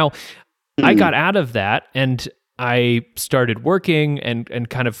 Now, I got out of that, and I started working and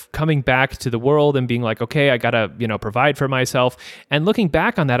kind of coming back to the world and being like, okay, I got to, you know, provide for myself. And looking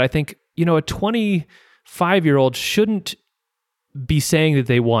back on that, I think, you know, a 25-year-old shouldn't be saying that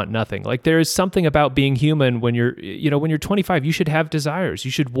they want nothing. Like, there is something about being human when you're 25, you should have desires.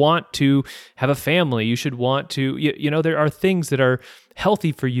 You should want to have a family. You should want to, you know, there are things that are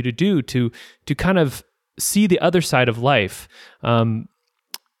healthy for you to do to kind of see the other side of life.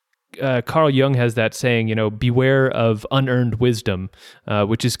 Carl Jung has that saying, you know, beware of unearned wisdom,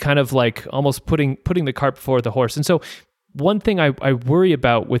 which is kind of like almost putting the cart before the horse. And so one thing I worry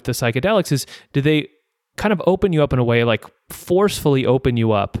about with the psychedelics is, do they kind of open you up in a way, like forcefully open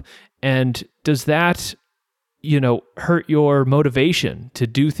you up? And does that, you know, hurt your motivation to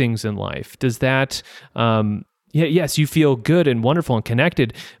do things in life? Does that, yes, you feel good and wonderful and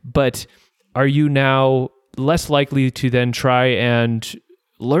connected, but are you now less likely to then try and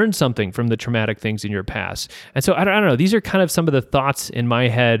learn something from the traumatic things in your past? And so I don't know. These are kind of some of the thoughts in my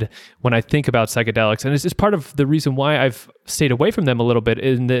head when I think about psychedelics. And it's part of the reason why I've stayed away from them a little bit,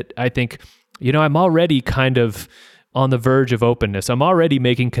 in that I think, you know, I'm already kind of on the verge of openness. I'm already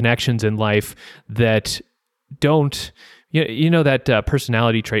making connections in life that don't, you know, that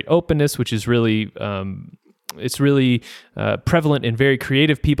personality trait openness, which is really, it's really prevalent in very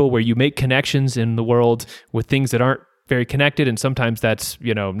creative people, where you make connections in the world with things that aren't very connected, and sometimes that's,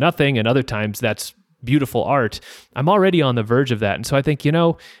 you know, nothing, and other times that's beautiful art. I'm already on the verge of that. And so I think, you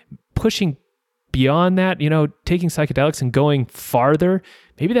know, pushing beyond that, you know, taking psychedelics and going farther,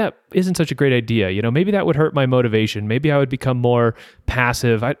 maybe that isn't such a great idea. You know, maybe that would hurt my motivation. Maybe I would become more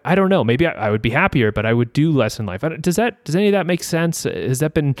passive. I don't know. Maybe I would be happier, but I would do less in life. Does any of that make sense? Has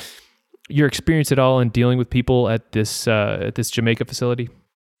that been, your experience at all in dealing with people at this Jamaica facility?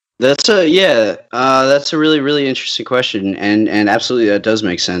 That's a really, really interesting question, and absolutely that does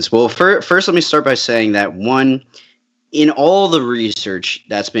make sense. Well, first let me start by saying that one, in all the research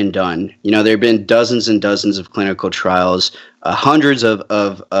that's been done, there have been dozens and dozens of clinical trials, hundreds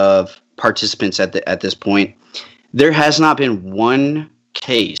of participants at this point. There has not been one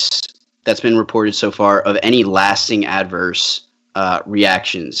case that's been reported so far of any lasting adverse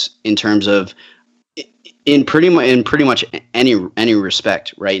reactions in terms of in pretty much any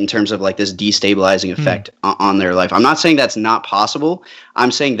respect, right? In terms of like this destabilizing effect on their life. I'm not saying that's not possible.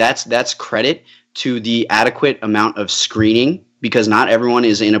 I'm saying that's credit to the adequate amount of screening, because not everyone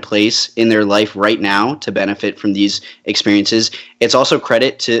is in a place in their life right now to benefit from these experiences. It's also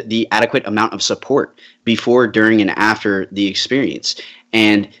credit to the adequate amount of support before, during, and after the experience.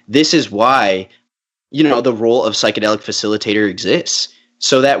 And this is why, the role of psychedelic facilitator exists,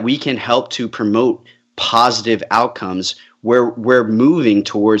 so that we can help to promote positive outcomes where we're moving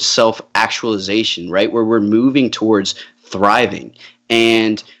towards self-actualization, right? Where we're moving towards thriving.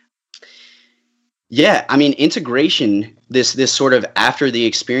 And yeah, I mean, integration, this sort of after the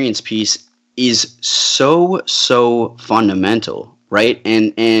experience piece is so fundamental, right?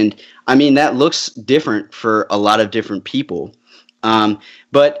 And I mean, that looks different for a lot of different people.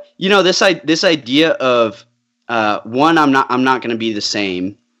 But this idea of one, I'm not going to be the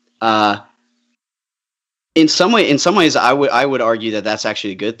same. In some ways, I would argue that that's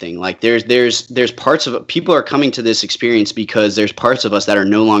actually a good thing. Like there's parts of people are coming to this experience because there's parts of us that are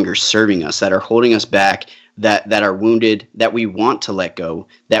no longer serving us, that are holding us back, that are wounded, that we want to let go,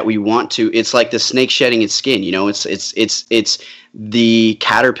 that we want to. It's like the snake shedding its skin. It's the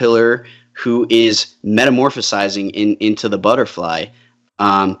caterpillar who is metamorphosizing into the butterfly.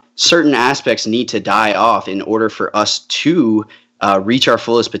 Certain aspects need to die off in order for us to reach our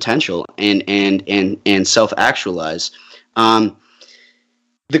fullest potential and self-actualize.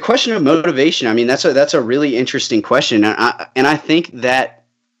 The question of motivation, I mean, that's a really interesting question, and I think that,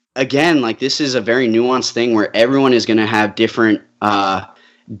 again, like, this is a very nuanced thing where everyone is going to have different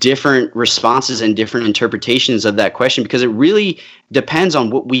responses and different interpretations of that question, because it really depends on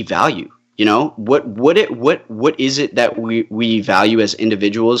what we value. What is it that we value as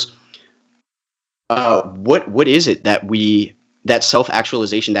individuals? What is it that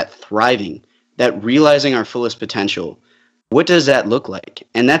self-actualization, that thriving, that realizing our fullest potential, what does that look like?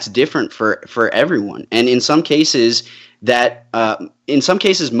 And that's different for everyone. And in some cases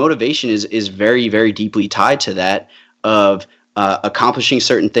motivation is very, very deeply tied to that of accomplishing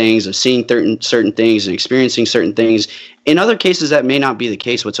certain things, of seeing certain things and experiencing certain things. In other cases, that may not be the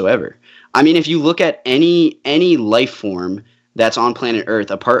case whatsoever. I mean, if you look at any life form that's on planet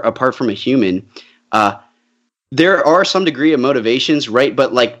Earth, apart from a human, there are some degree of motivations, right?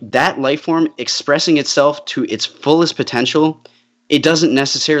 But like that life form expressing itself to its fullest potential, it doesn't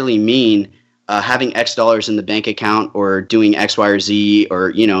necessarily mean having X dollars in the bank account or doing X, Y, or Z,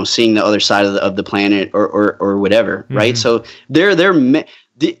 or seeing the other side of the planet or whatever, right? So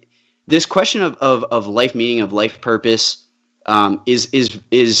this question of life meaning, of life purpose,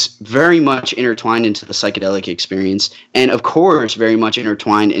 is very much intertwined into the psychedelic experience, and of course very much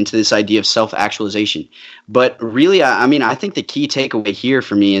intertwined into this idea of self-actualization. But really, I think the key takeaway here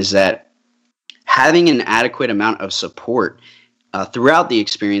for me is that having an adequate amount of support throughout the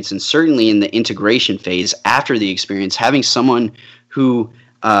experience, and certainly in the integration phase after the experience, having someone who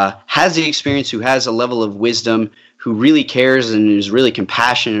has the experience, who has a level of wisdom, who really cares and is really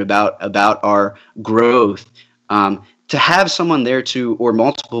compassionate about our growth, to have someone there or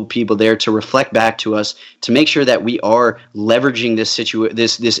multiple people there to reflect back to us, to make sure that we are leveraging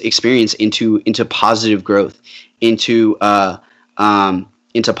this experience into positive growth, into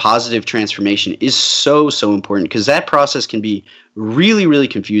positive transformation is so important, because that process can be really, really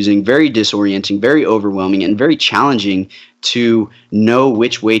confusing, very disorienting, very overwhelming, and very challenging to know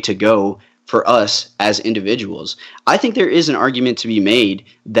which way to go for us as individuals. I think there is an argument to be made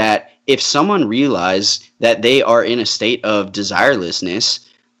that if someone realized that they are in a state of desirelessness,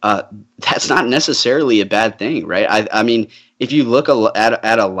 that's not necessarily a bad thing, right? I mean, if you look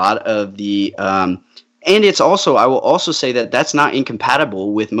at a lot of the, and it's also, I will also say that that's not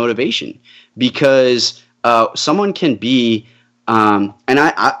incompatible with motivation, because someone can be, and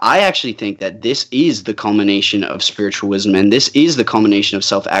I actually think that this is the culmination of spiritual wisdom, and this is the culmination of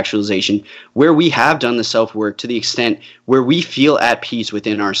self-actualization, where we have done the self-work to the extent where we feel at peace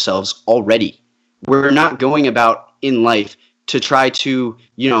within ourselves already. We're not going about in life to try to,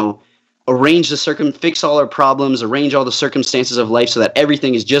 fix all our problems, arrange all the circumstances of life so that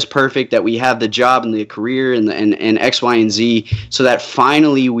everything is just perfect, that we have the job and the career and X, Y, and Z, so that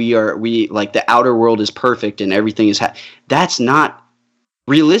finally we like the outer world is perfect and everything is that's not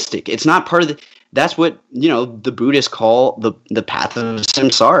realistic. It's not part of that's what, the Buddhists call the path of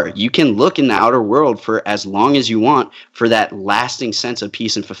samsara. You can look in the outer world for as long as you want for that lasting sense of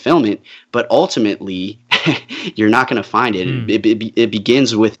peace and fulfillment, but ultimately you're not going to find it. It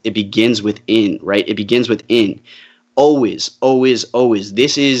begins within, right? It begins within. Always, always, always.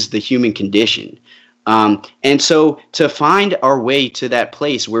 This is the human condition. And so to find our way to that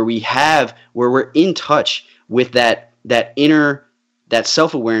place where we're in touch with that inner, that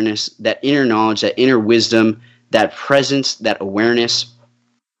self-awareness, that inner knowledge, that inner wisdom, that presence, that awareness,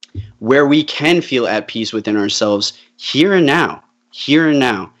 where we can feel at peace within ourselves here and now,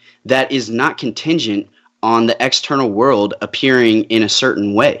 that is not contingent on the external world appearing in a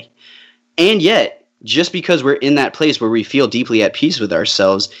certain way. And yet, just because we're in that place where we feel deeply at peace with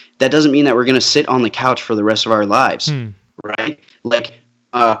ourselves, that doesn't mean that we're going to sit on the couch for the rest of our lives, right? Like,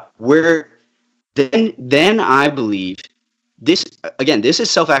 then I believe this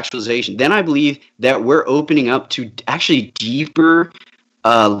is self-actualization. Then I believe that we're opening up to actually deeper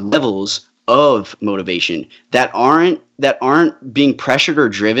levels of motivation that aren't being pressured or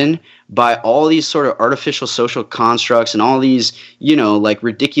driven by all these sort of artificial social constructs and all these, like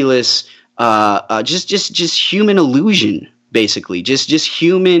ridiculous, just human illusion, basically, just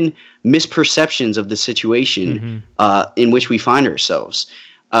human misperceptions of the situation in which we find ourselves.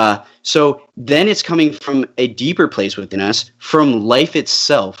 So then it's coming from a deeper place within us, from life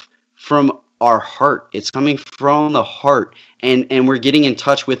itself, from our heart. It's coming from the heart, and we're getting in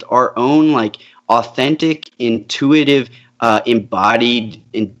touch with our own like authentic, intuitive, embodied,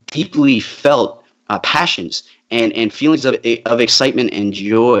 and deeply felt passions and feelings of excitement and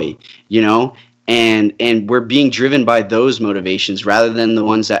joy, and we're being driven by those motivations rather than the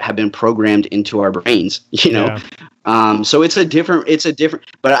ones that have been programmed into our brains, Yeah. So it's a different,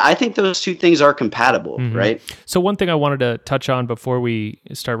 but I think those two things are compatible, right? So one thing I wanted to touch on before we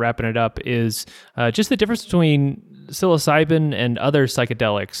start wrapping it up is just the difference between psilocybin and other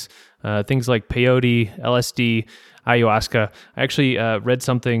psychedelics, things like peyote, LSD, ayahuasca. I actually read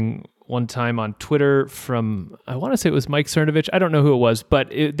something one time on Twitter from, I want to say it was Mike Cernovich. I don't know who it was, but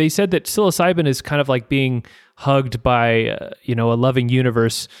they said that psilocybin is kind of like being hugged by, a loving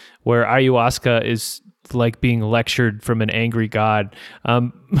universe, where ayahuasca is like being lectured from an angry God.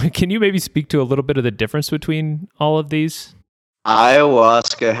 Can you maybe speak to a little bit of the difference between all of these?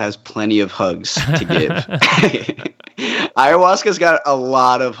 Ayahuasca has plenty of hugs to give. Ayahuasca's got a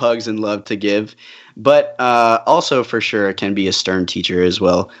lot of hugs and love to give, but also for sure it can be a stern teacher as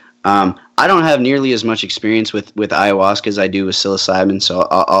well. I don't have nearly as much experience with ayahuasca as I do with psilocybin, so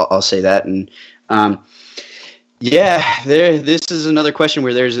I'll say that. And this is another question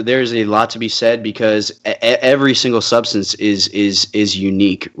where there's a lot to be said, because every single substance is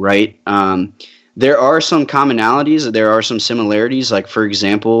unique, right? There are some commonalities, there are some similarities. Like, for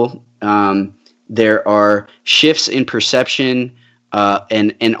example, there are shifts in perception,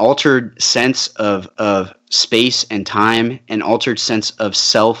 and an altered sense of space and time, an altered sense of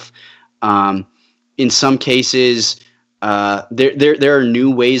self. In some cases, there are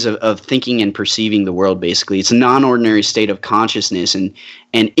new ways of thinking and perceiving the world. Basically, it's a non-ordinary state of consciousness, and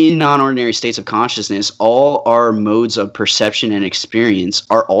in non-ordinary states of consciousness, all our modes of perception and experience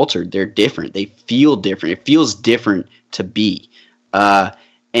are altered. They're different. They feel different. It feels different to be,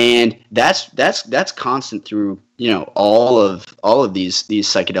 and that's constant through all of these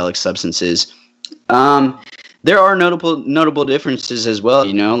psychedelic substances. There are notable differences as well.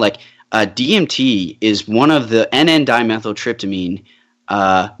 Like DMT is one of the N,N-dimethyltryptamine.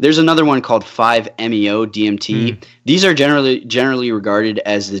 There's another one called 5-MeO DMT. These are generally regarded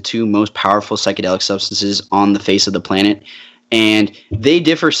as the two most powerful psychedelic substances on the face of the planet, and they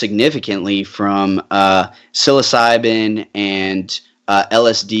differ significantly from psilocybin and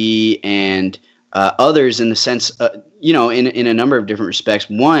LSD and others in the sense, in a number of different respects.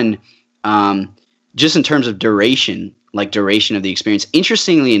 One, just in terms of duration of the experience.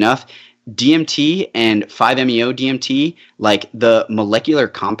 Interestingly enough, DMT and 5-MeO DMT, like the molecular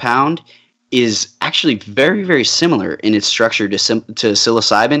compound, is actually very, very similar in its structure to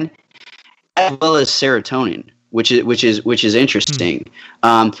psilocybin, as well as serotonin, which is interesting.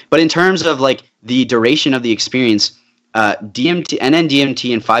 But in terms of like the duration of the experience, DMT,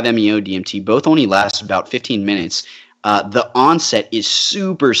 NN-DMT and 5-MeO DMT both only last about 15 minutes. The onset is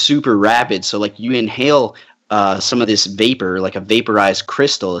super, super rapid. So like you inhale some of this vapor, like a vaporized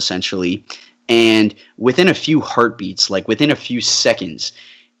crystal essentially, and within a few heartbeats, like within a few seconds,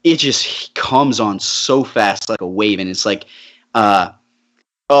 it just comes on so fast like a wave, and it's like, oh,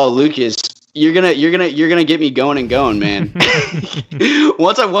 Lucas, you're gonna get me going and going, man.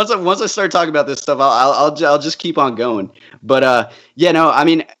 once I start talking about this stuff, I'll just keep on going. But yeah, no, I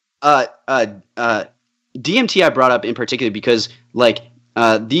mean, DMT I brought up in particular because like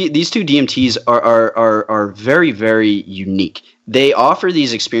these two DMTs are very, very unique. They offer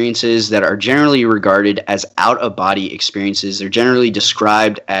these experiences that are generally regarded as out-of-body experiences. They're generally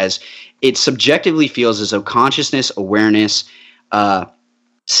described as, it subjectively feels as though consciousness, awareness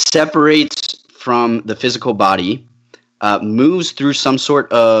separates from the physical body, moves through some sort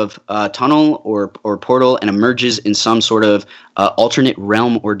of tunnel or portal, and emerges in some sort of alternate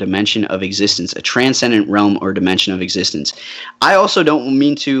realm or dimension of existence, a transcendent realm or dimension of existence. I also don't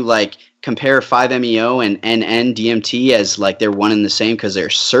mean to like compare 5-MeO and NN-DMT as like they're one and the same, because they're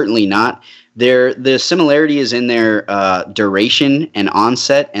certainly not. The similarity is in their duration and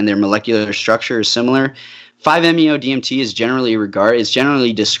onset, and their molecular structure is similar. 5-MeO DMT is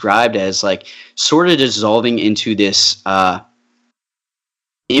generally described as like sort of dissolving into this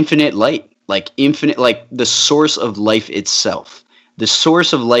infinite light, like the source of life itself. The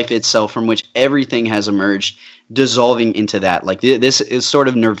source of life itself from which everything has emerged, dissolving into that. Like this is sort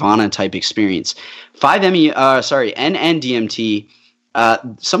of nirvana type experience. NN-DMT,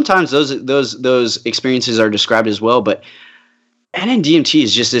 sometimes those experiences are described as well, but NN-DMT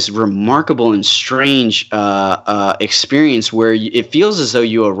is just this remarkable and strange experience where it feels as though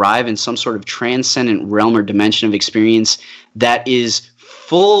you arrive in some sort of transcendent realm or dimension of experience that is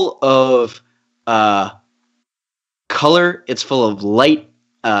full of color. It's full of light.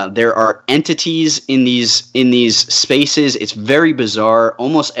 There are entities in these spaces. It's very bizarre.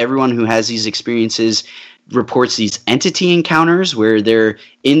 Almost everyone who has these experiences reports these entity encounters where they're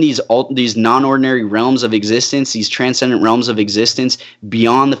in these non-ordinary realms of existence, these transcendent realms of existence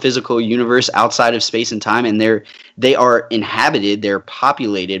beyond the physical universe, outside of space and time, and they are inhabited, they're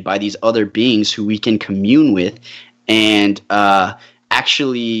populated by these other beings who we can commune with and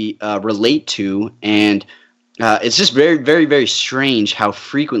actually relate to. And it's just very, very, very strange how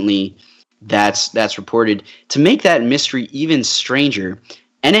frequently that's reported. To make that mystery even stranger,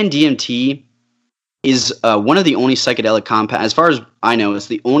 NN-DMT is one of the only psychedelic compounds, as far as I know, it's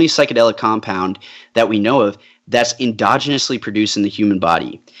the only psychedelic compound that we know of that's endogenously produced in the human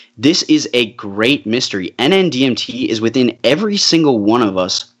body. This is a great mystery. NN-DMT is within every single one of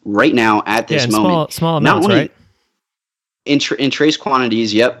us right now at this moment. Small amounts, right? In trace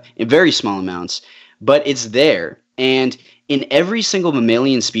quantities, yep, in very small amounts. But it's there. And in every single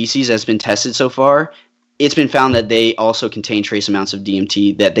mammalian species that's been tested so far, it's been found that they also contain trace amounts of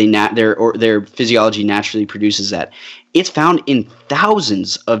DMT, that their physiology naturally produces that. It's found in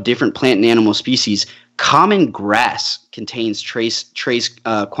thousands of different plant and animal species. Common grass contains trace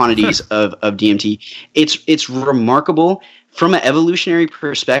quantities of DMT. It's remarkable. From an evolutionary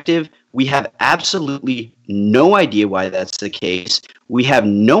perspective, we have absolutely no idea why that's the case. We have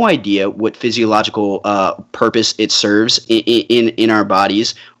no idea what physiological purpose it serves in our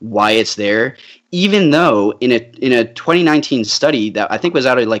bodies, why it's there. Even though in a 2019 study that I think was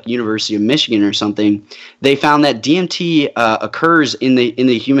out of like University of Michigan or something, they found that DMT occurs in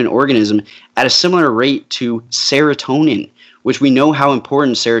the human organism at a similar rate to serotonin, which we know how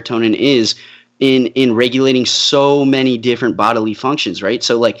important serotonin is in regulating so many different bodily functions, right?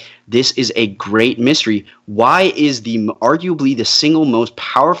 So like this is a great mystery. Why is arguably the single most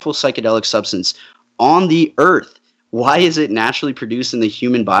powerful psychedelic substance on the earth, why is it naturally produced in the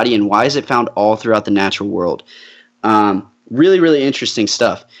human body, and why is it found all throughout the natural world? Really, really interesting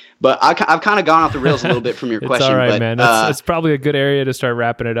stuff. But I've kind of gone off the rails a little bit from your question. All right, but, man. That's probably a good area to start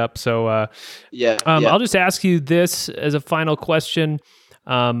wrapping it up. So yeah. I'll just ask you this as a final question.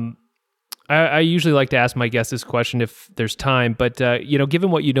 I usually like to ask my guests this question if there's time, but given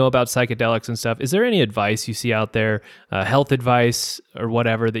what you know about psychedelics and stuff, is there any advice you see out there, health advice or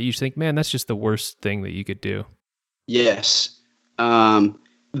whatever, that you think, man, that's just the worst thing that you could do? Yes. The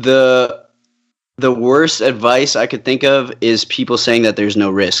worst advice I could think of is people saying that there's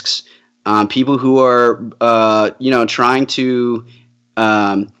no risks. People who are, trying to,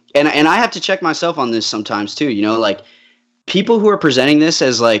 and I have to check myself on this sometimes too, like people who are presenting this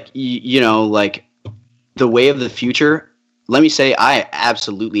as like, like the way of the future. Let me say, I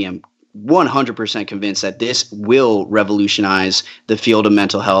absolutely am 100% convinced that this will revolutionize the field of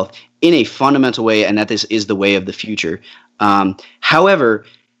mental health in a fundamental way, and that this is the way of the future. However,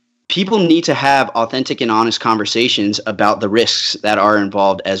 people need to have authentic and honest conversations about the risks that are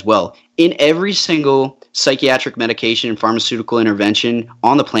involved as well. In every single psychiatric medication and pharmaceutical intervention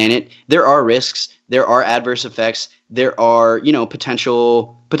on the planet, there are risks, there are adverse effects, there are,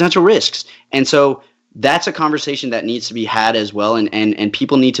 potential risks. And so that's a conversation that needs to be had as well. And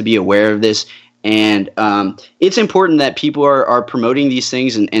people need to be aware of this. And it's important that people are promoting these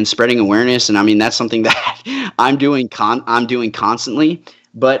things and spreading awareness. And I mean, that's something that I'm doing constantly.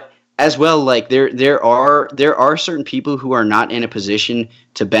 But as well, like there are certain people who are not in a position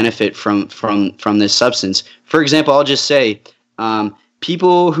to benefit from this substance. For example, I'll just say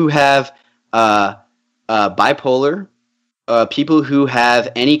people who have bipolar, people who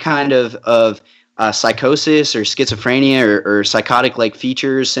have any kind of psychosis or schizophrenia or psychotic-like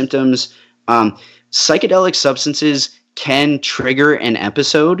features, symptoms. Psychedelic substances can trigger an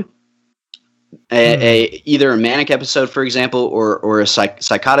episode, either a manic episode, for example, or a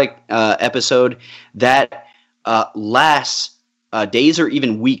psychotic episode that lasts days or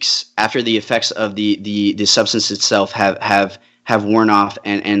even weeks after the effects of the substance itself have worn off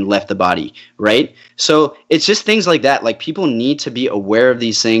and left the body, right? So it's just things like that. Like, people need to be aware of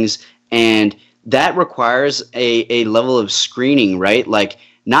these things, and that requires a level of screening, right? Like,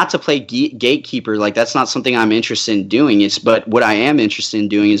 not to play gatekeeper, like that's not something I'm interested in doing. But what I am interested in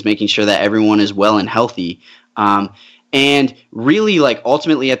doing is making sure that everyone is well and healthy. And really, like,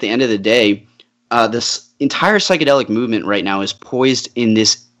 ultimately at the end of the day, this entire psychedelic movement right now is poised in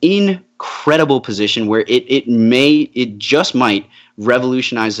this incredible position where it just might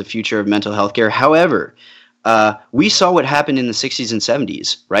revolutionize the future of mental health care. However, we saw what happened in the 60s and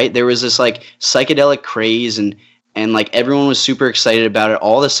 70s, right? There was this like psychedelic craze and like everyone was super excited about it.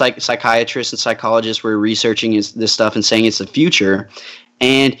 All the psychiatrists and psychologists were researching this stuff and saying it's the future.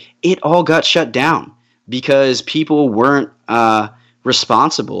 And it all got shut down because people weren't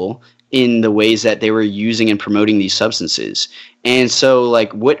responsible in the ways that they were using and promoting these substances. And so,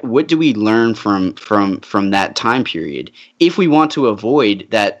 like, what do we learn from that time period? If we want to avoid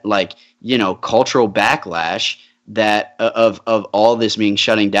that, like, cultural backlash that of all this being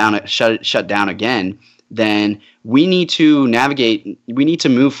shut down again, then we need to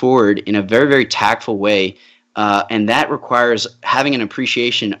move forward in a very, very tactful way. And that requires having an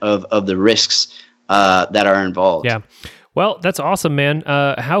appreciation of the risks that are involved. Yeah. Well, that's awesome, man.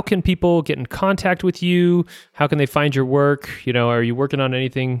 How can people get in contact with you? How can they find your work? Are you working on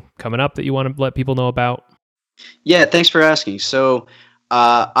anything coming up that you want to let people know about? Yeah, thanks for asking. So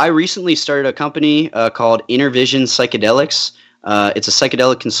I recently started a company called Intervision Psychedelics. It's a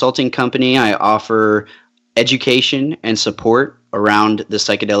psychedelic consulting company. I offer education and support around the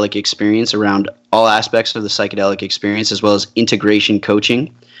psychedelic experience, around all aspects of the psychedelic experience, as well as integration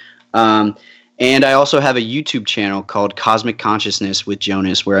coaching. And I also have a YouTube channel called Cosmic Consciousness with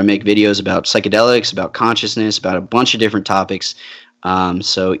Jonas, where I make videos about psychedelics, about consciousness, about a bunch of different topics.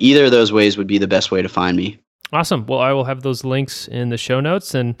 So either of those ways would be the best way to find me. Awesome. Well, I will have those links in the show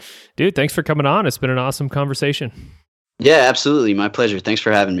notes. And dude, thanks for coming on. It's been an awesome conversation. Yeah, absolutely. My pleasure. Thanks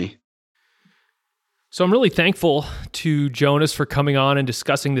for having me. So I'm really thankful to Jonas for coming on and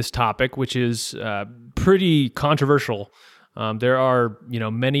discussing this topic, which is pretty controversial. There are,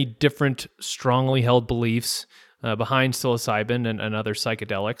 many different strongly held beliefs behind psilocybin and other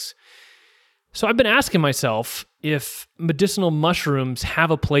psychedelics. So I've been asking myself if medicinal mushrooms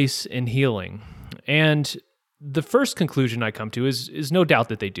have a place in healing. And the first conclusion I come to is no doubt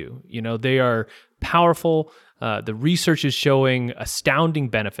that they do. They are powerful. The research is showing astounding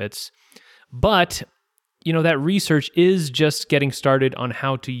benefits. But that research is just getting started on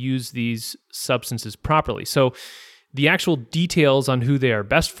how to use these substances properly. So the actual details on who they are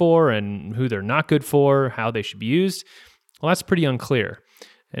best for and who they're not good for, how they should be used, well, that's pretty unclear.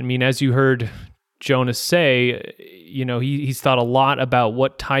 I mean, as you heard Jonas say, he's thought a lot about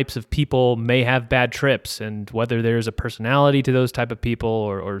what types of people may have bad trips and whether there's a personality to those type of people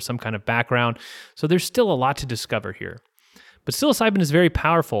or some kind of background. So there's still a lot to discover here. But psilocybin is very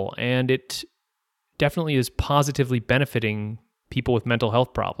powerful, and it definitely is positively benefiting people with mental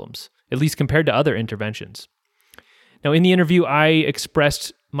health problems, at least compared to other interventions. Now, in the interview, I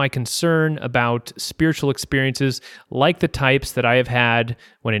expressed my concern about spiritual experiences like the types that I have had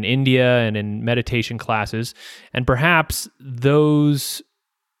when in India and in meditation classes, and perhaps those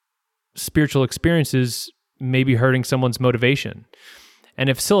spiritual experiences may be hurting someone's motivation. And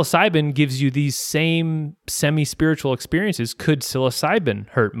if psilocybin gives you these same semi-spiritual experiences, could psilocybin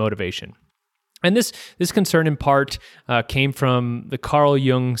hurt motivation? And this concern in part came from the Carl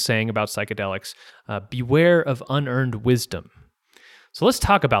Jung saying about psychedelics, beware of unearned wisdom. So let's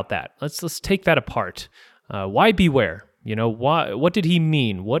talk about that. Let's take that apart. Why beware? What did he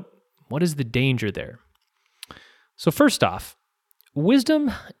mean? What What is the danger there? So first off,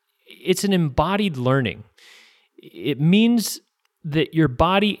 wisdom, it's an embodied learning. It means that your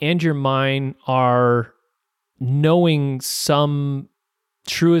body and your mind are knowing some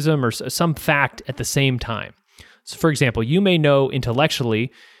truism or some fact at the same time. So for example, you may know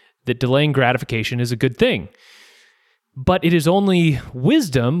intellectually that delaying gratification is a good thing, but it is only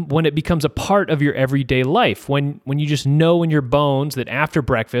wisdom when it becomes a part of your everyday life, when you just know in your bones that after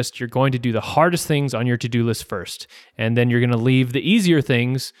breakfast, you're going to do the hardest things on your to-do list first, and then you're going to leave the easier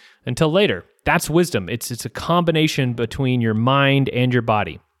things until later. That's wisdom. It's a combination between your mind and your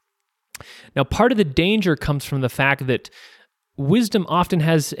body. Now, part of the danger comes from the fact that wisdom often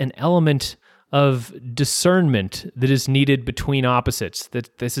has an element of discernment that is needed between opposites.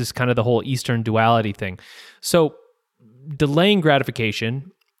 That this is kind of the whole Eastern duality thing. So delaying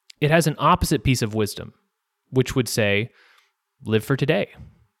gratification, it has an opposite piece of wisdom, which would say, live for today.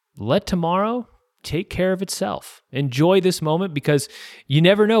 Let tomorrow take care of itself. Enjoy this moment because you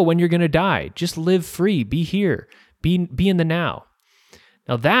never know when you're going to die. Just live free. Be here. Be in the now.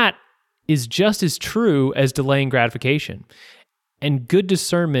 Now that is just as true as delaying gratification. And good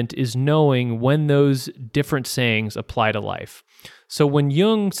discernment is knowing when those different sayings apply to life. So when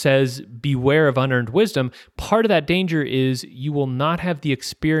Jung says, beware of unearned wisdom, part of that danger is you will not have the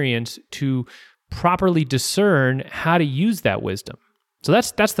experience to properly discern how to use that wisdom. So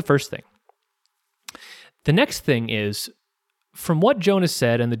that's the first thing. The next thing is, from what Jonas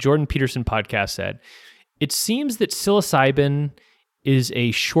said and the Jordan Peterson podcast said, it seems that psilocybin is a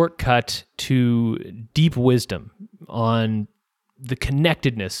shortcut to deep wisdom on the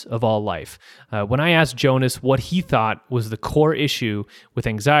connectedness of all life. When I asked Jonas what he thought was the core issue with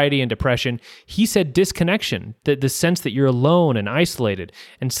anxiety and depression, he said disconnection, the sense that you're alone and isolated.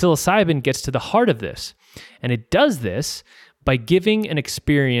 And psilocybin gets to the heart of this. And it does this by giving an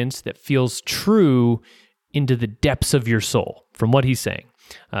experience that feels true into the depths of your soul, from what he's saying.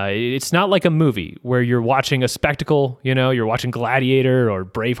 It's not like a movie where you're watching a spectacle, you're watching Gladiator or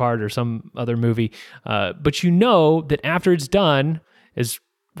Braveheart or some other movie, but you know that after it's done, as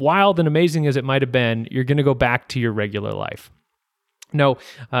wild and amazing as it might have been, you're going to go back to your regular life. No,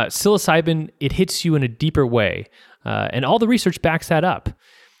 psilocybin, it hits you in a deeper way, and all the research backs that up.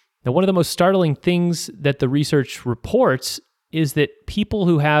 Now, one of the most startling things that the research reports is that people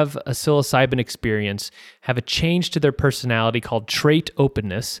who have a psilocybin experience have a change to their personality called trait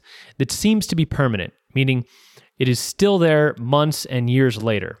openness that seems to be permanent, meaning it is still there months and years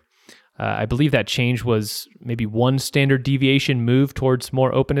later. I believe that change was maybe one standard deviation move towards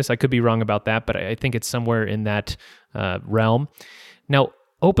more openness. I could be wrong about that, but I think it's somewhere in that realm. Now,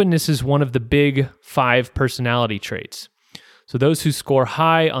 openness is one of the big 5 personality traits. So those who score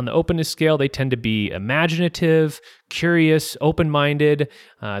high on the openness scale, they tend to be imaginative, curious, open-minded.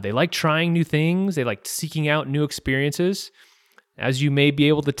 They like trying new things. They like seeking out new experiences. As you may be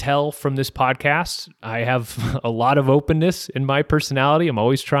able to tell from this podcast, I have a lot of openness in my personality. I'm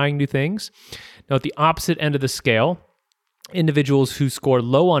always trying new things. Now, at the opposite end of the scale, individuals who score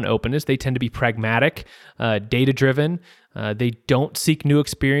low on openness, they tend to be pragmatic, data-driven. They don't seek new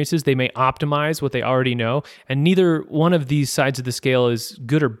experiences. They may optimize what they already know. And neither one of these sides of the scale is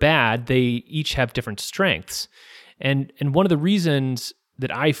good or bad. They each have different strengths. And one of the reasons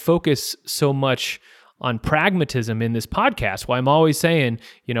that I focus so much on pragmatism in this podcast, why I'm always saying,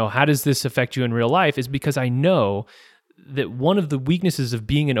 how does this affect you in real life, is because I know that one of the weaknesses of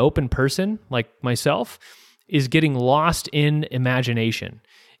being an open person like myself is getting lost in imagination.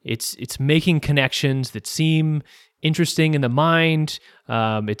 It's making connections that seem interesting in the mind.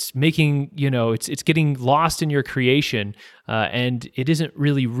 It's making, it's getting lost in your creation, and it isn't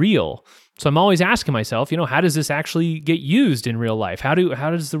really real. So I'm always asking myself, how does this actually get used in real life? How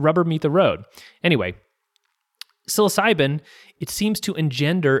does the rubber meet the road? Anyway, psilocybin, it seems to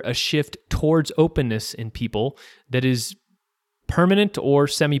engender a shift towards openness in people that is permanent or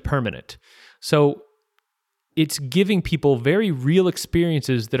semi-permanent. So it's giving people very real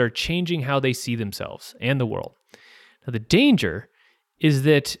experiences that are changing how they see themselves and the world. Now, the danger is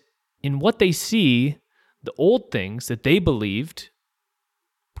that in what they see, the old things that they believed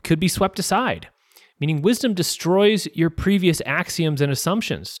could be swept aside, meaning wisdom destroys your previous axioms and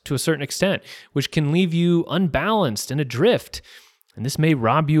assumptions to a certain extent, which can leave you unbalanced and adrift. And this may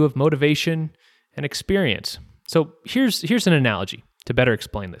rob you of motivation and experience. So here's an analogy to better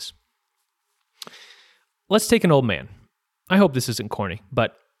explain this. Let's take an old man. I hope this isn't corny,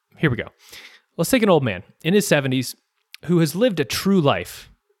 but here we go. Let's take an old man in his 70s who has lived a true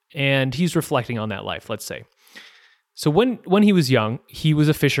life, and he's reflecting on that life, let's say. So when he was young, he was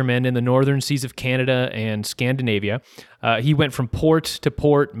a fisherman in the northern seas of Canada and Scandinavia. He went from port to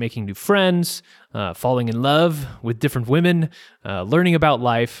port, making new friends, falling in love with different women, learning about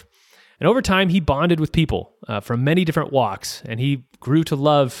life. And over time, he bonded with people from many different walks, and he grew to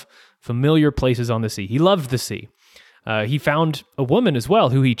love familiar places on the sea. He loved the sea. He found a woman as well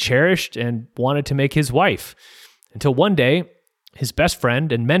who he cherished and wanted to make his wife. Until one day, his best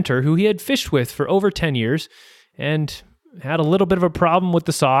friend and mentor, who he had fished with for over 10 years, and had a little bit of a problem with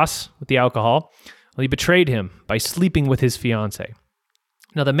the sauce, with the alcohol, well, he betrayed him by sleeping with his fiancée.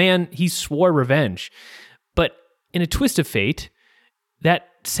 Now, the man, he swore revenge, but in a twist of fate, that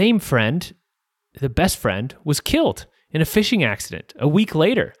same friend, the best friend, was killed in a fishing accident a week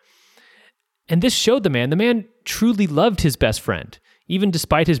later. And this showed the man truly loved his best friend, even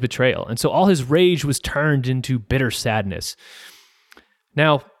despite his betrayal. And so all his rage was turned into bitter sadness.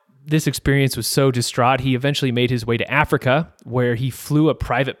 Now, this experience was so distraught, he eventually made his way to Africa, where he flew a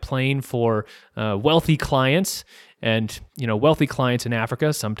private plane for wealthy clients. And, wealthy clients in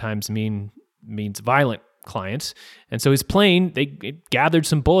Africa sometimes means violent clients. And so his plane, it gathered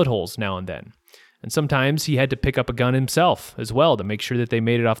some bullet holes now and then. And sometimes he had to pick up a gun himself as well to make sure that they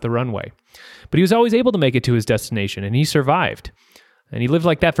made it off the runway. But he was always able to make it to his destination, and he survived. And he lived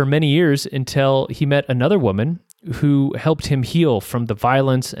like that for many years until he met another woman who helped him heal from the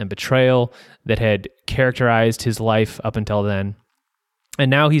violence and betrayal that had characterized his life up until then.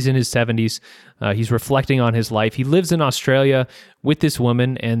 And now he's in his 70s. He's reflecting on his life. He lives in Australia with this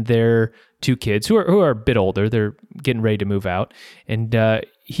woman and their 2 kids who are a bit older. They're getting ready to move out. And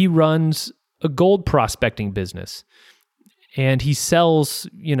he runs a gold prospecting business. And he sells,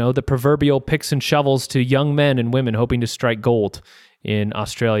 the proverbial picks and shovels to young men and women hoping to strike gold in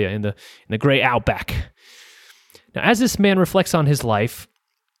Australia, in the great outback. Now, as this man reflects on his life,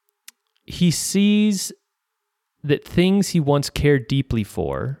 he sees that things he once cared deeply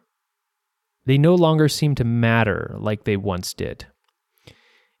for, they no longer seem to matter like they once did.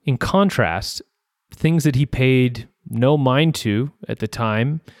 In contrast, things that he paid no mind to at the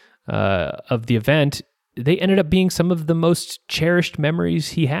time of the event, they ended up being some of the most cherished memories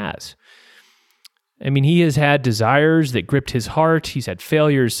he has. I mean, he has had desires that gripped his heart. He's had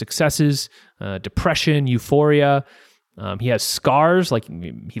failures, successes, depression, euphoria. He has scars, like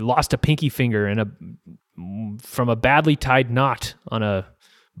he lost a pinky finger from a badly tied knot on a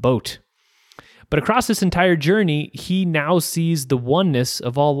boat. But across this entire journey, he now sees the oneness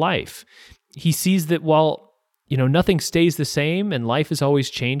of all life. He sees that while, nothing stays the same and life is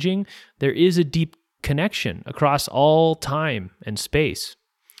always changing, there is a deep connection across all time and space.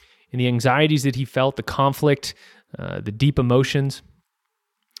 And the anxieties that he felt, the conflict, the deep emotions,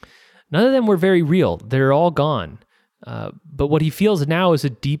 none of them were very real. They're all gone. But what he feels now is a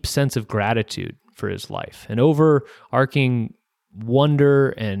deep sense of gratitude for his life, an overarching wonder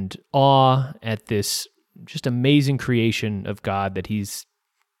and awe at this just amazing creation of God that he's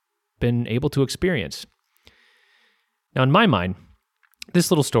been able to experience. Now, in my mind,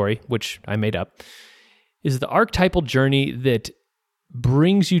 this little story, which I made up, is the archetypal journey that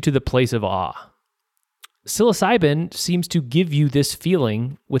brings you to the place of awe. Psilocybin seems to give you this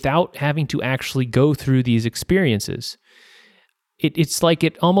feeling without having to actually go through these experiences. It's like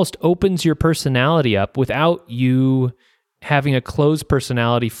it almost opens your personality up without you having a closed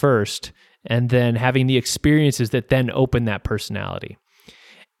personality first and then having the experiences that then open that personality.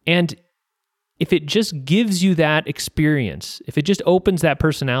 And if it just gives you that experience, if it just opens that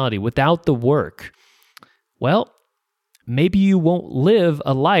personality without the work, well, maybe you won't live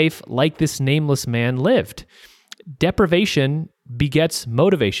a life like this nameless man lived. Deprivation begets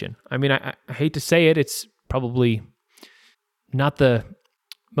motivation. I mean, I hate to say it, it's probably not the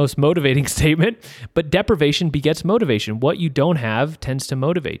most motivating statement, but deprivation begets motivation. What you don't have tends to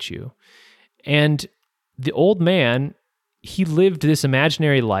motivate you. And the old man, he lived this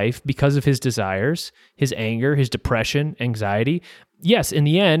imaginary life because of his desires, his anger, his depression, anxiety. Yes, in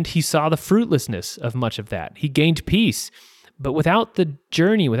the end, he saw the fruitlessness of much of that. He gained peace. But without the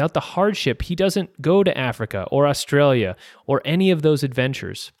journey, without the hardship, he doesn't go to Africa or Australia or any of those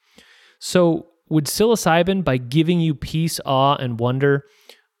adventures. So would psilocybin, by giving you peace, awe, and wonder,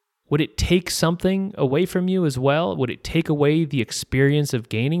 would it take something away from you as well? Would it take away the experience of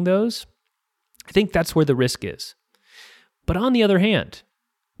gaining those? I think that's where the risk is. But on the other hand,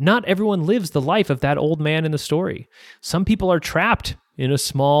 not everyone lives the life of that old man in the story. Some people are trapped in a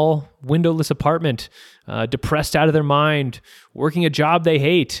small, windowless apartment, depressed out of their mind, working a job they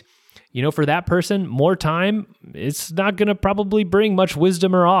hate. For that person, more time, it's not going to probably bring much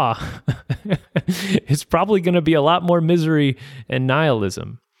wisdom or awe. It's probably going to be a lot more misery and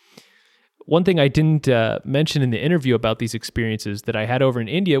nihilism. one thing I didn't mention in the interview about these experiences that I had over in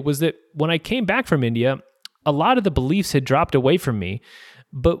India was that when I came back from India, a lot of the beliefs had dropped away from me,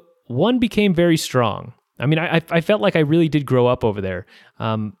 but one became very strong. I mean, I felt like I really did grow up over there.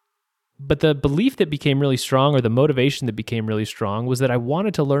 But the belief that became really strong, or the motivation that became really strong, was that I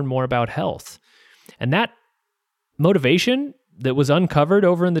wanted to learn more about health. And that motivation that was uncovered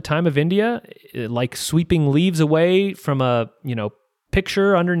over in the time of India, like sweeping leaves away from a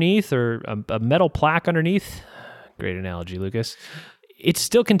picture underneath, or a metal plaque underneath. Great analogy, Lucas. It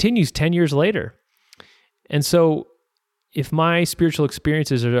still continues 10 years later. And so if my spiritual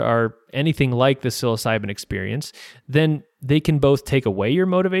experiences are anything like the psilocybin experience, then they can both take away your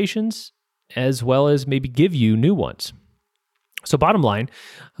motivations as well as maybe give you new ones. So bottom line,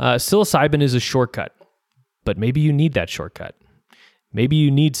 psilocybin is a shortcut, but maybe you need that shortcut. Maybe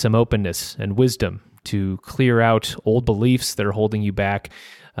you need some openness and wisdom to clear out old beliefs that are holding you back.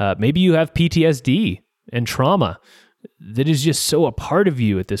 Maybe you have PTSD and trauma that is just so a part of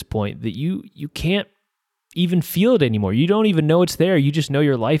you at this point that you can't even feel it anymore. You don't even know it's there. You just know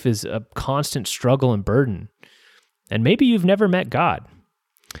your life is a constant struggle and burden. And maybe you've never met God.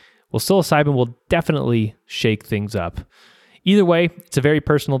 Well, psilocybin will definitely shake things up. Either way, it's a very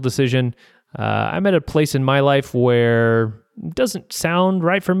personal decision. I'm at a place in my life where it doesn't sound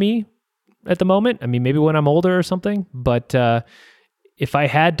right for me at the moment. I mean, maybe when I'm older or something, but if I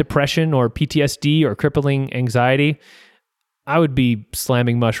had depression or PTSD or crippling anxiety, I would be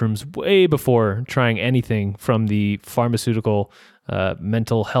slamming mushrooms way before trying anything from the pharmaceutical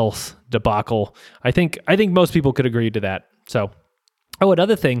mental health debacle. I think most people could agree to that. So,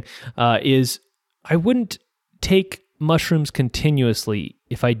 another thing is I wouldn't take mushrooms continuously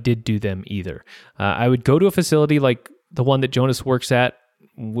if I did do them either. I would go to a facility like the one that Jonas works at,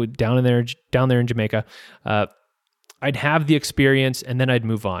 down there in Jamaica. I'd have the experience and then I'd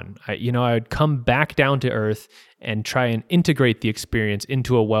move on. I would come back down to earth and try and integrate the experience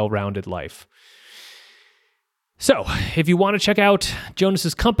into a well-rounded life. So, if you want to check out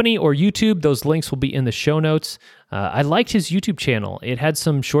Jonas's company or YouTube, those links will be in the show notes. I liked his YouTube channel. It had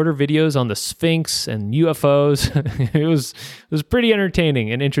some shorter videos on the Sphinx and UFOs. It was pretty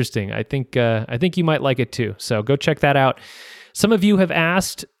entertaining and interesting. I think you might like it too. So go check that out. Some of you have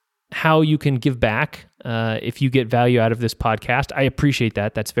asked how you can give back if you get value out of this podcast. I appreciate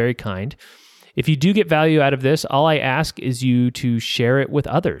that. That's very kind. If you do get value out of this, all I ask is you to share it with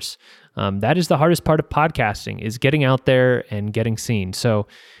others. That is the hardest part of podcasting, is getting out there and getting seen. So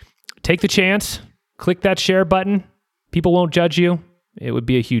take the chance, click that share button. People won't judge you. It would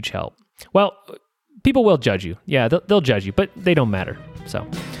be a huge help. Well, people will judge you. Yeah, they'll judge you, but they don't matter. So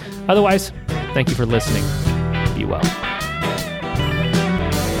otherwise, thank you for listening. Be well.